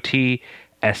 SNOTSNIT.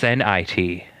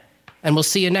 And we'll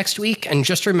see you next week. And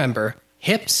just remember,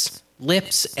 hips,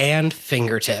 lips, and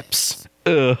fingertips.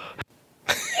 Ugh.